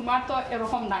দেশ। তোমার তো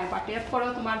এরকম নাই, বাট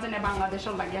এরপরেও তোমার যেন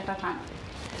বাংলাদেশের লাগে একটা ঠান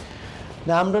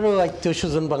না। আমরাও আত্মীয়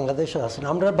স্বজন বাংলাদেশও আছেন।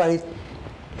 আমরা বাড়িতে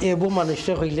এবো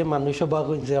মানুষটা হইলে মানুষও বা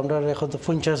যে আমরা এখন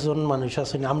 50 জন মানুষ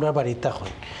আছেন আমরা বাড়িতে এখন।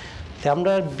 তো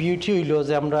আমরা বিউটি হইল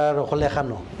যে আমরা রকলে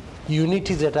এখানো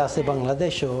ইউনিটি যেটা আছে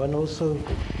বাংলাদেশও, অ্যান্ড অলসো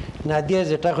নাদিয়া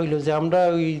যেটা হইল যে আমরা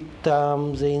ওইতাম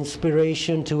যে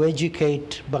ইন্সপিরেশন টু এডুকেট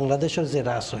বাংলাদেশের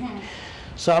যেটা আছে।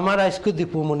 সো আমার আজকে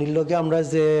দীপুমণির লগে আমরা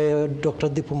যে ডক্টর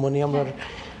দীপুমণি আমার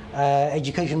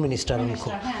এডুকেশন মিনিস্টার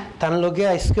তার লগে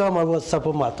আজকেও আমার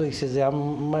হোয়াটসঅ্যাপও মাত হয়েছে যে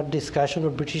আমার ডিসকাশন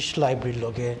ব্রিটিশ লাইব্রেরির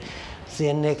লগে যে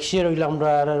নেক্সট ইয়ার হইলে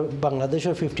আমরা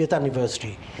বাংলাদেশের 50th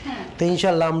অ্যানিভার্সারি, তো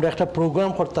ইনশাল্লাহ আমরা একটা প্রোগ্রাম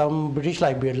করতাম ব্রিটিশ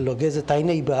লাইব্রেরির লগে যে তাই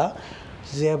নেইবা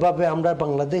যেভাবে আমরা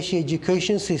বাংলাদেশি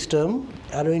এডুকেশন সিস্টেম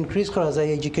আরও ইনক্রিজ করা যায়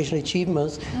এডুকেশন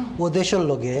অ্যাচিভমেন্টস ও দেশের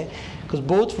লগে। বিকজ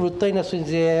বহুত ফুরতাই না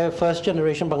যে ফার্স্ট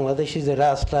জেনারেশন বাংলাদেশি যারা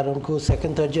আসলার উনকু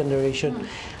সেকেন্ড থার্ড জেনারেশন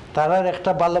তারার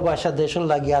একটা ভালোবাসা দেশের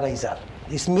লাগে আর আইসার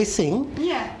ইস মিসিং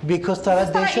বিকজ তারা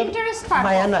দেশের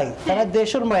মায়া নাই, তারা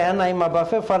দেশের মায়া নাই। মা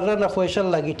বাপে ফাররা না পয়সার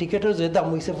লাগি, টিকেটের যে দাম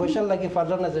হয়েছে পয়সার লাগি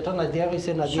ফাররা না, যেটা না দিয়া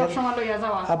হয়েছে না দিয়া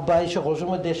আব্বাই সকল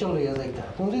সময় দেশে লইয়া যাইতা।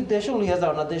 তুমি যদি দেশে লইয়া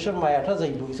যাও না দেশের মায়াটা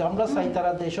যাইব। আমরা চাই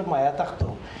তারা দেশের মায়া থাকতো,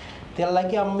 তার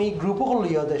লাগে আমি গ্রুপও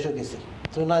লইয়া দেশে গেছি।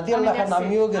 তো নাদিয়ার লাখান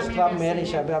আমিও গেছিলাম মেয়ের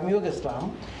হিসাবে, আমিও গেছিলাম।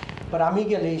 বাট আমি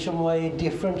গেলে এই সময়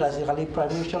ডিফারেন্ট আছে, খালি প্রাইম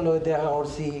মিনিস্টার লয়ে দেখা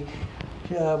করছি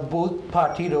বোথ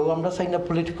পার্টিরও। আমরা চাই না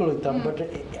পলিটিক্যাল হইতাম, বাট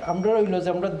আমরা রইল যে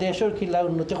আমরা দেশের কিলা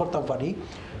উন্নতি করতাম পারি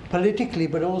politically,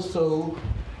 but also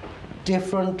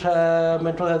different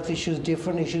mental health issues,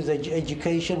 different issues,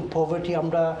 education, poverty.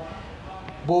 আমরা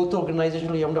বহুত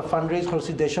অর্গানাইজেশন আমরা ফান্ড রেজ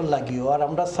করছি দেশের লাগিও, আর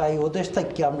আমরা চাই ও দেশ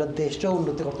থেকে আমরা দেশটাও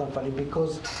উন্নতি করতে পারি। বিকজ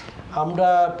আমরা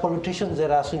পলিটিশিয়ান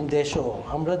যারা আছেন দেশও,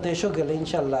 আমরা দেশও গেলে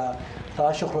ইনশাল্লাহ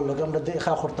তারা সকলের লোক আমরা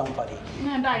দেখা করতাম পারি।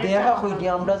 দেখা হইলে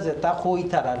আমরা যেটা কই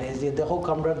তারারে যে দেখো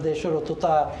আমরা দেশের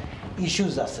অতটা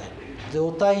ইস্যুস আছে, যে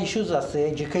ওটা ইস্যুস আছে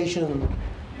এডুকেশন,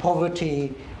 পভার্টি,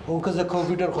 ওকে যে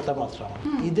কোভিডের কথা মাত্রাম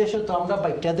এই দেশে তো আমরা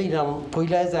বাইকটা দিলাম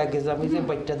কইলায় যে আগে যে আমি যে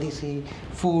বাইকটা দিছি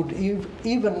ফুড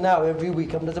ইভেন নাও এভরি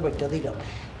উইক আমরা যে বাইকটা দিলাম।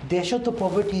 দেশে তো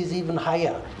পভার্টি ইজ ইভেন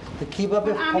হায়ার। তো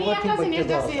কীভাবে পভার্টি বাইকটা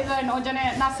দেওয়া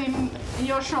নাসিম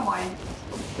ইয়োর সময়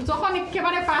যখন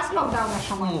একেবারে ফার্স্ট লকডাউনের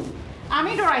সময়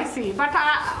আমি ডরাইছি, বাট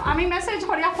আমি মেসেজ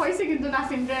করিয়া কইছি কিন্তু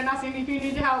Nasim if you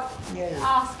need help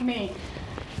ask me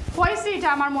কইছি, এটা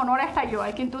আমার মনের একটা ইয়ে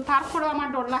হয়। কিন্তু তারপরেও আমার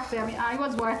ডর লাগছে। আই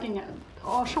ওয়াজ ওয়ার্কিং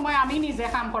সময় আমি নিজে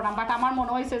কাম করলাম বাট আমার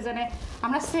মনে হয়েছে যে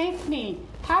আমরা সেফ নেই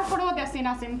তারপরেও দেখছি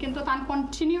নাসিম কিন্তু তান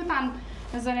কন্টিনিউ তান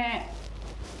যে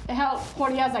হেল্প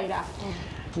করিয়া যাইরা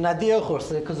Nadia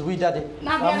করছে because we did it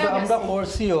আমরা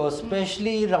করছিও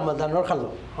স্পেশালি রমাদানের খালো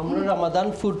আমরা রমাদান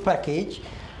ফুড প্যাকেজ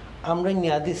আমরা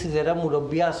নিয়া দিছি যারা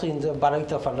মুরব্বী আছে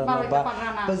বাড়াইতে পারে না বা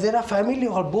যারা ফ্যামিলি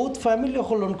হল বহুত ফ্যামিলি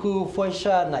হলন কু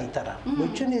পয়সা নাই তারা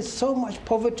বুঝছেন is so much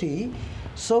poverty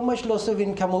so much loss of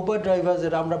income Uber drivers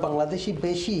যারা আমরা বাংলাদেশি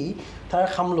বেশি তারা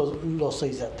খাম লস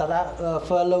হয়ে যায় তারা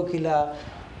furlough কিলা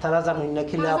তারা জানেন না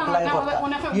কিলা অ্যাপ্লাই করতে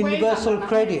universal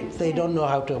credit they don't know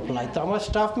how to apply তো আমার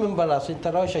স্টাফ মেম্বার আছেন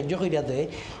তারাও সাহায্য করিয়া দেয়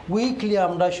উইকলি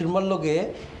আমরা সুরমার লগে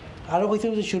আরো কইতে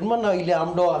যে সুরমা না হইলে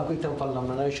আমরাও আগাইতে পারলাম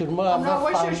না সুরমা আমরা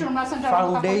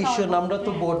ফাউন্ডেশন আমরা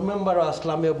তো বোর্ড মেম্বারও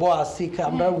আসলাম এবো আসি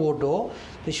আমরা বোর্ডও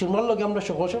তো সুরমার লগে আমরা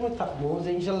সকল সময় থাকবো যে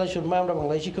ইনশাল্লাহ সুরমা আমরা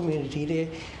বাংলাদেশি কমিউনিটিরে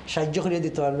সাহায্য করিয়ে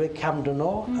দিতে পারবে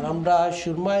খ্যামডনও আর আমরা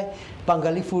সুরমায়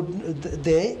বাঙালি ফুড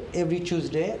দেয় এভরি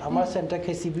টিউসডে আমার সেন্টার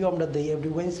খেসিবিও আমরা দেই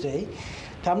এভরি ওয়েডনেসডে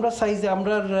তো আমরা চাই যে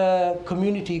আমরা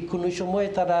কমিউনিটি কোনো সময়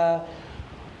তারা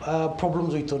প্রবলেম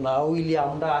হইতো না ওইলে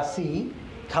আমরা আসি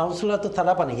কাউন্সিলর তো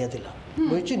তারা বানিয়ে দিলাম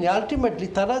বুঝছি আলটিমেটলি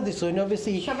তারা দিছ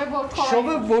বেশি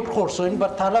সবে ভোট করছেন বা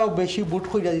তারাও বেশি ভোট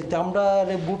করিয়া দিতে আমরা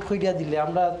ভোট করিয়া দিলে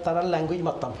আমরা তারা ল্যাঙ্গুয়েজ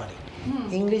মারতাম পারি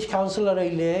ইংলিশ কাউন্সিলর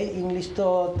হইলে ইংলিশ তো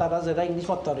তারা যারা ইংলিশ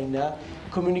মারতে পারি না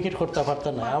কমিউনিকেট করতে পারতো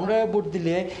না আমরা ভোট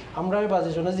দিলে আমরা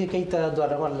বাজে শোনা যে কেইটা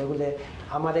দ্বারা মারলে বলে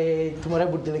আমারে তোমার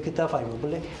ভোট দিলে কিতা পাইব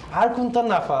বলে আর কোনটা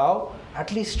না পাও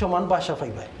অ্যাটলিস্ট সমান ভাষা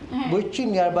পাইবা বুঝছি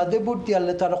আর বাদে ভোট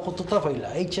দিয়ালে তারা কতটা পাইলা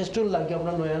এই চেষ্টার লাগে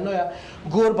আমরা নয়া নয়া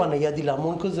গড় বানাইয়া দিলাম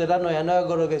মনকে যারা নয়া নয়া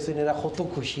গড় গেছেন এরা কত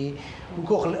খুশি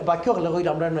বাকি হলে কই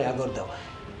আমরা নয়া গড় দাও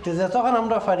তো যতক্ষণ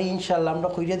আমরা পারি ইনশাল্লাহ আমরা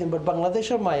কইরা দিম বাট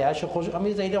বাংলাদেশের মায়া আমি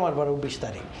যাইলাম আর 20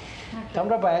 তারিখ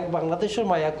আমরা বাংলাদেশের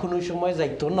মায়া কোনো সময়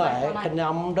যাইতো না এখানে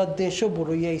আমরা দেশও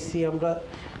বড়ই আইছি আমরা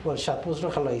 7 বছর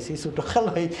খেলাইছি ছোটো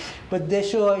খেলাই বাট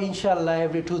দেশও ইনশাল্লাহ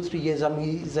এভরি 2-3 ইয়ার্স আমি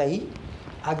যাই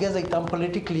আগে যাইতাম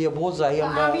পলিটিক্যালি বহু যাই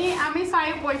আমরা আমি চাই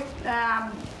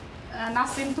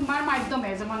নাসিম তোমার মাধ্যমে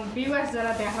যেমন ভিউয়ার্স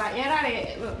যারা দেখা এরা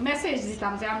মেসেজ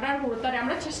দিতাম যে আমরা গুরুত্বরে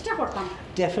আমরা চেষ্টা করতাম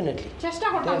ডেফিনেটলি চেষ্টা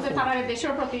করতাম যে তারা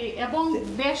দেশের প্রতি এবং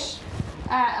দেশ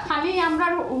খালি আমরা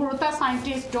গুরুত্ব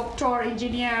scientist doctor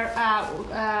engineer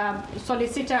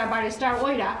solicitor barrister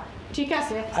ওইরা ঠিক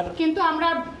আছে কিন্তু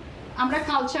আমরা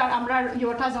কালচার আমরা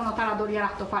ইয়োটা জনতারা দরিয়া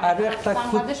রাখতে পারি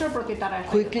বাংলাদেশের প্রতি তারা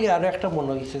কুইকলি আরো একটা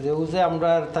মনে হয়েছে যে ও যে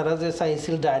আমরা তারা যে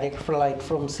চাইছিল ডাইরেক্ট ফ্লাইট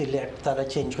ফ্রম সিলেট তারা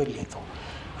চেঞ্জ করে নিত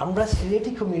আমরা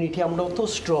সিলেটি কমিউনিটি আমরা তো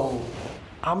স্ট্রং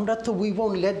আমরা তো we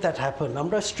won't late that happen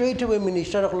আমরা স্ট্রেট ওয়ে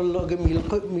মিনিস্টার লগে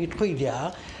মিট করে দিয়া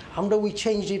আমরা উই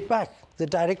চেঞ্জ ইট ব্যাক যে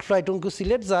ডাইরেক্ট ফ্লাইট উনকু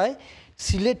সিলেট যায়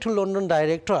সিলেট টু লন্ডন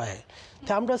ডাইরেক্ট হয়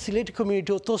তা আমরা সিলেট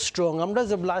কমিউনিটি অত স্ট্রং আমরা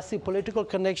যেগুলো আছি পলিটিক্যাল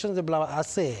কানেকশন যেগুলো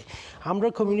আছে আমরা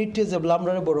কমিউনিটি যেগুলো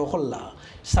আমরা বড় করলা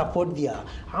সাপোর্ট দিয়া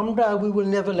আমরা we will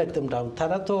never let them down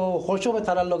তারা তো সবসময়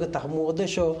তারার লগে থাকবো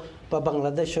ওদেশও বা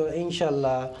বাংলাদেশও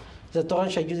ইনশাল্লাহ যে তখন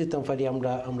সাহায্য দিতাম পারি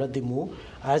আমরা দিমু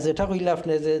আর যেটা কইলে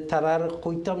আপনি যে তারার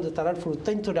কইতাম যে তারার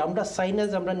ফুরতাইন ধরে আমরা চাই না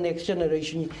যে আমরা নেক্সট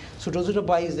জেনারেশন ছোটো ছোটো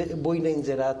বই নেই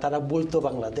যারা তারা বলতো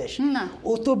বাংলাদেশ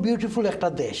ও তো বিউটিফুল একটা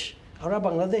দেশ আমরা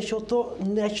বাংলাদেশ তো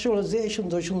ন্যাচারাল যে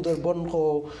সুন্দর সুন্দর বন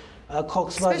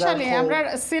কক্সবাজার আমরা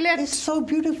Sylhet is so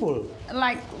beautiful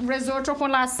like resort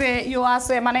opal আছে ইউ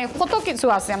আছে মানে কত কিছু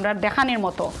আছে আমরা দেখানোর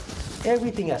মতো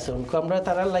এভরিথিং আছে আমরা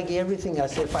তারা লাগে এভরিথিং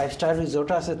আছে 5-star রিসোর্ট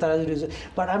আছে তারা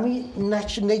বাট আমি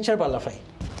নেচার ভালো পাই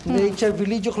নেচার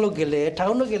ভিলেজ গুলো গেলে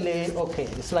টাউনে গেলে okay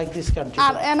it's like this country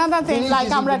R another thing like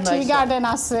আমরা টি গার্ডেন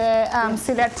আছে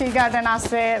সিলেট টি গার্ডেন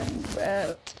আছে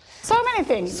so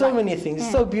many things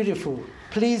so beautiful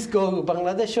please go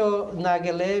Bangladesh na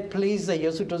gele please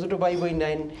ছোট ছোট ভাই বই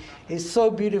nine is so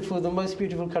beautiful the most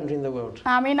beautiful country in the world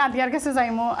আমি নাদিয়ার কাছে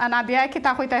যাইমু নাদিয়া কি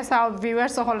তা কইতাছে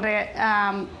ভিউয়ার্স হলরে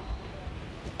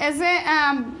এজ এ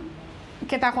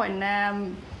কেতা কইন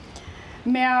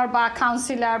মেয়র বা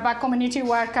কাউন্সিলর বা কমিউনিটি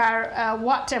ওয়ার্কার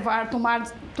হোয়াট এভার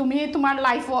তুমি তোমার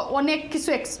লাইফ অনেক কিছু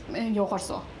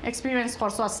করছো এক্সপিরিয়েন্স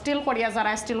করছো স্টিল করিয়া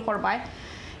যারা স্টিল করবাই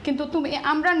কিন্তু তুমি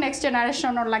আমরা নেক্সট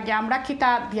জেনারেশনের লাগে আমরা কিতা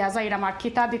দিয়া যাই আমার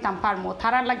কিতা দিতাম পারমো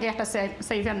তারার লাগে একটা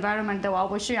সেফ এনভায়রনমেন্ট দেওয়া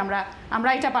অবশ্যই আমরা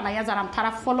এটা বানাইয়া যারাম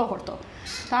তারা ফলো করতো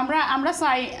তো আমরা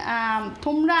চাই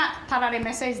তোমরা তারারে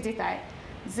মেসেজ দিতাই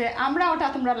যে আমরা ওটা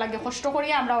তোমরা লাগে কষ্ট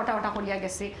করিয়া আমরা ওটা করিয়া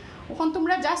গেছি ওখান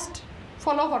তোমরা জাস্ট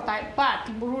ফলো করতাই বাট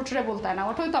রুটরে বলতাই না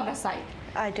ওটাই তো আমরা চাই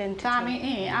আমি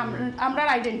আমরার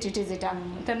আইডেন্টিটি যেটা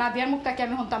তো নাদিয়ার মুখ থেকে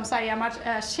আমি শুনতাম চাই আমার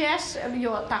শেষ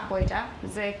থাকবো এটা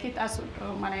যে কি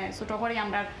মানে ছোট করে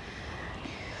আমরা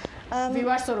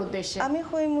ভিউয়ার্সের উদ্দেশ্যে আমি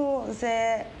কইমু যে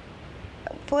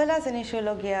পয়লা জিনিস হইল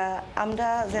গিয়া আমরা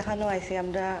যেখানে আইছি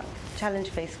আমরা চ্যালেঞ্জ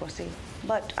ফেস করছি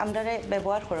বাট আমরা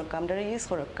ব্যবহার করুক আমরা ইউজ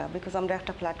করুক বিকজ আমরা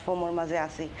একটা প্ল্যাটফর্মের মাঝে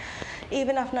আছি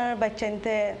ইভেন আপনার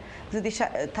বাচ্চাইতে যদি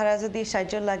তারা যদি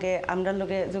সাহায্য লাগে আমরা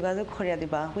লগে যোগাযোগ করিয়া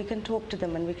দিবা we can talk to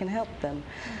them and we can help them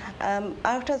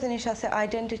আরেকটা জিনিস আছে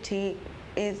আইডেন্টিটি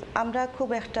is আমরা খুব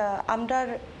একটা আমরার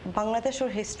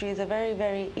Bangladesh's history is a very,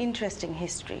 very interesting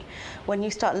history when you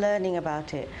start learning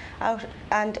about it,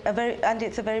 and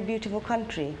it's a very beautiful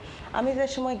country. আমি যে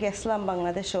সময় গেছিলাম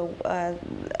বাংলাদেশও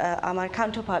আমার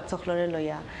কাউন্টারপার্ট সকলরে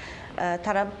লইয়া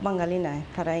তারা বাঙালি নাই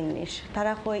তারা ইংলিশ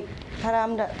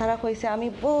তারা কইছে আমি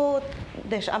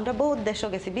আমরা বহুত দেশও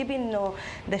গেছি বিভিন্ন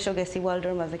দেশও গেছি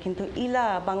ওয়ার্ল্ডের মাঝে কিন্তু ইলা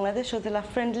বাংলাদেশও জেলা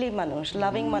ফ্রেন্ডলি মানুষ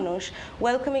লাভিং মানুষ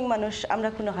ওয়েলকামিং মানুষ আমরা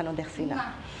কোনোখানো দেখছি না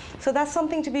So that's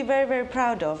something to be very, very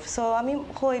proud of. So I mean,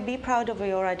 be proud of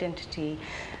your identity,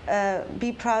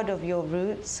 be proud of your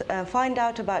roots, find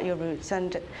out about your roots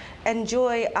and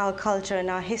enjoy our culture and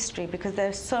our history because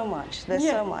there's so much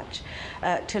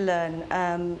to learn.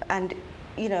 And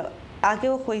you know,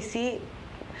 আগেও কইছি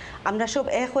আমরা সব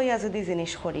এক হইয়া যদি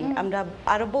জিনিস করি আমরা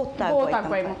আরো বহুত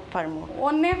পারবো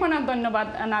অনেক অনেক ধন্যবাদ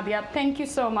Nadia thank you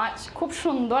so much খুব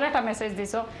সুন্দর একটা মেসেজ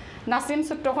দিছো নাসিম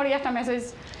ছোট্ট করে একটা মেসেজ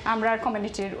আমরা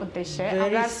কমিউনিটির উদ্দেশ্যে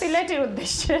আমরা সিলেটের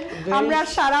উদ্দেশ্যে আমরা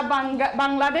সারা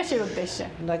বাংলাদেশের উদ্দেশ্যে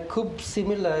না খুব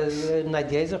সিমিলার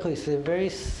নাদিয়া যা কইছে very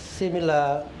similar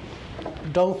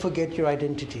don't forget your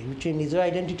identity নিজের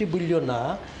আইডেন্টিটি বললিও না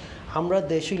আমরা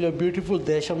দেশ হইল বিউটিফুল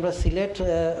দেশ আমরা Sylhet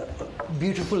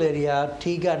beautiful area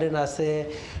tea garden আছে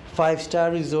 5-star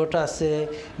রিসোর্ট আছে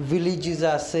ভিলেজেস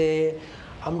আছে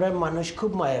আমরা মানুষ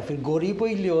খুব মায়াফির গরিব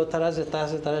হইলেও তারা যেটা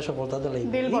আছে তারা সফলতা দিলাই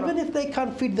even if they can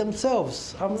feed themselves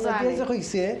আমরা যে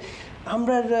কইছে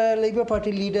আমরা লেবার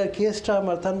পার্টি লিডার কেসটা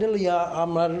আমার তান্ডে লইয়া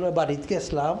আমার বাড়িতে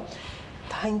গেছিলাম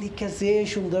তাই দিকে যে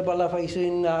সুন্দর বালা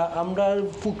পাইছেন আমরা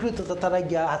ফুকরিততা তারা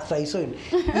গিয়া আত্রাইছেন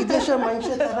এই দেশের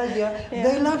মানুষের তারা গিয়া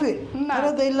they love it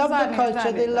they love the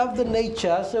culture they love the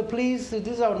nature so please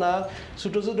this is our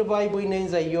ছোট ছোট ভাই বোন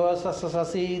যাইও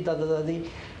সাসি দাদা দাদি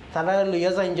তারা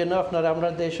লইয়া যাইন যেন আপনারা আমরা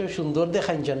দেশে সুন্দর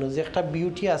দেখাইন যেন যে একটা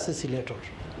বিউটি আছে সিলেটের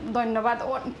ধন্যবাদ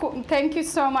thank you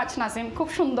so much Nasim খুব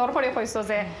সুন্দর করে কইছো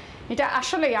যে এটা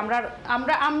আসলেই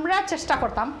আমরা চেষ্টা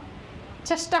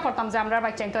করতাম যে আমরা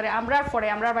বাচ্চাইতে আমরার পরে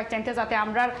আমরা বাচ্চাইতে যাতে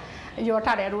আমরার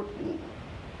ইয়োটারে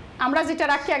আমরা যেটা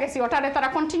রাখিয়া গেছি ওটারে তারা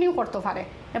কন্টিনিউ করতে পারে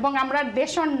এবং আমরা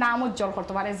দেশের নাম উজ্জ্বল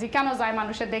করতে পারে যেখানে যায়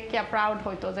মানুষের দেখিয়া প্রাউড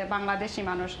হইতো যে বাংলাদেশি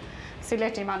মানুষ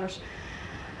সিলেটি মানুষ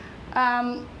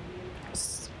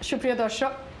সুপ্রিয়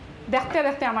দর্শক দেখতে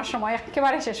দেখতে আমার সময়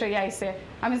একেবারে শেষ হয়ে আইছে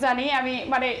আমি জানি আমি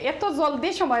মানে এত জলদি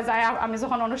সময় যায় আমি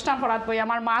যখন অনুষ্ঠান করাত বই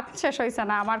আমার মাত শেষ হয়েছে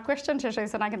না আমার কোয়েশ্চেন শেষ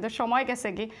হয়েছে না কিন্তু সময় গেছে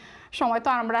কি সময় তো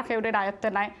আমরা কেউদের আয়ত্তে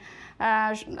নাই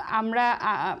আমরা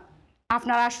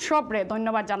আপনারা সবরে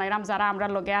ধন্যবাদ জানাইলাম যারা আমরা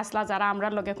লগে আসলা যারা আমরা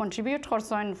লগে কন্ট্রিবিউট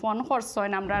করছেন ফোন করছেন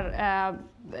আমরা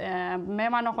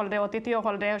মেহমান হলরে অতিথি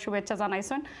হলরে শুভেচ্ছা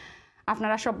জানাইছেন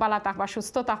আপনারা সব ভালো থাকবা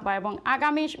সুস্থ থাকবা এবং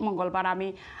আগামী মঙ্গলবার আমি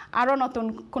আরও নতুন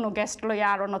কোনো গেস্ট লইয়া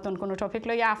আরও নতুন কোনো টপিক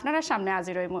লইয়া আপনারা সামনে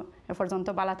হাজির হইব এ পর্যন্ত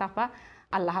ভালো থাকবা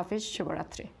আল্লাহ হাফিজ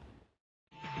শুভরাত্রি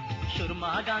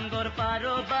সুরমা গাঙ্গর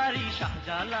পারো বাড়ি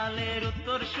শাহজালালের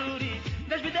উত্তর সুরি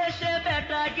দেশ বিদেশে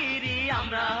বেটাগিরি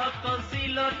আমরা হকল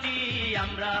সিলটি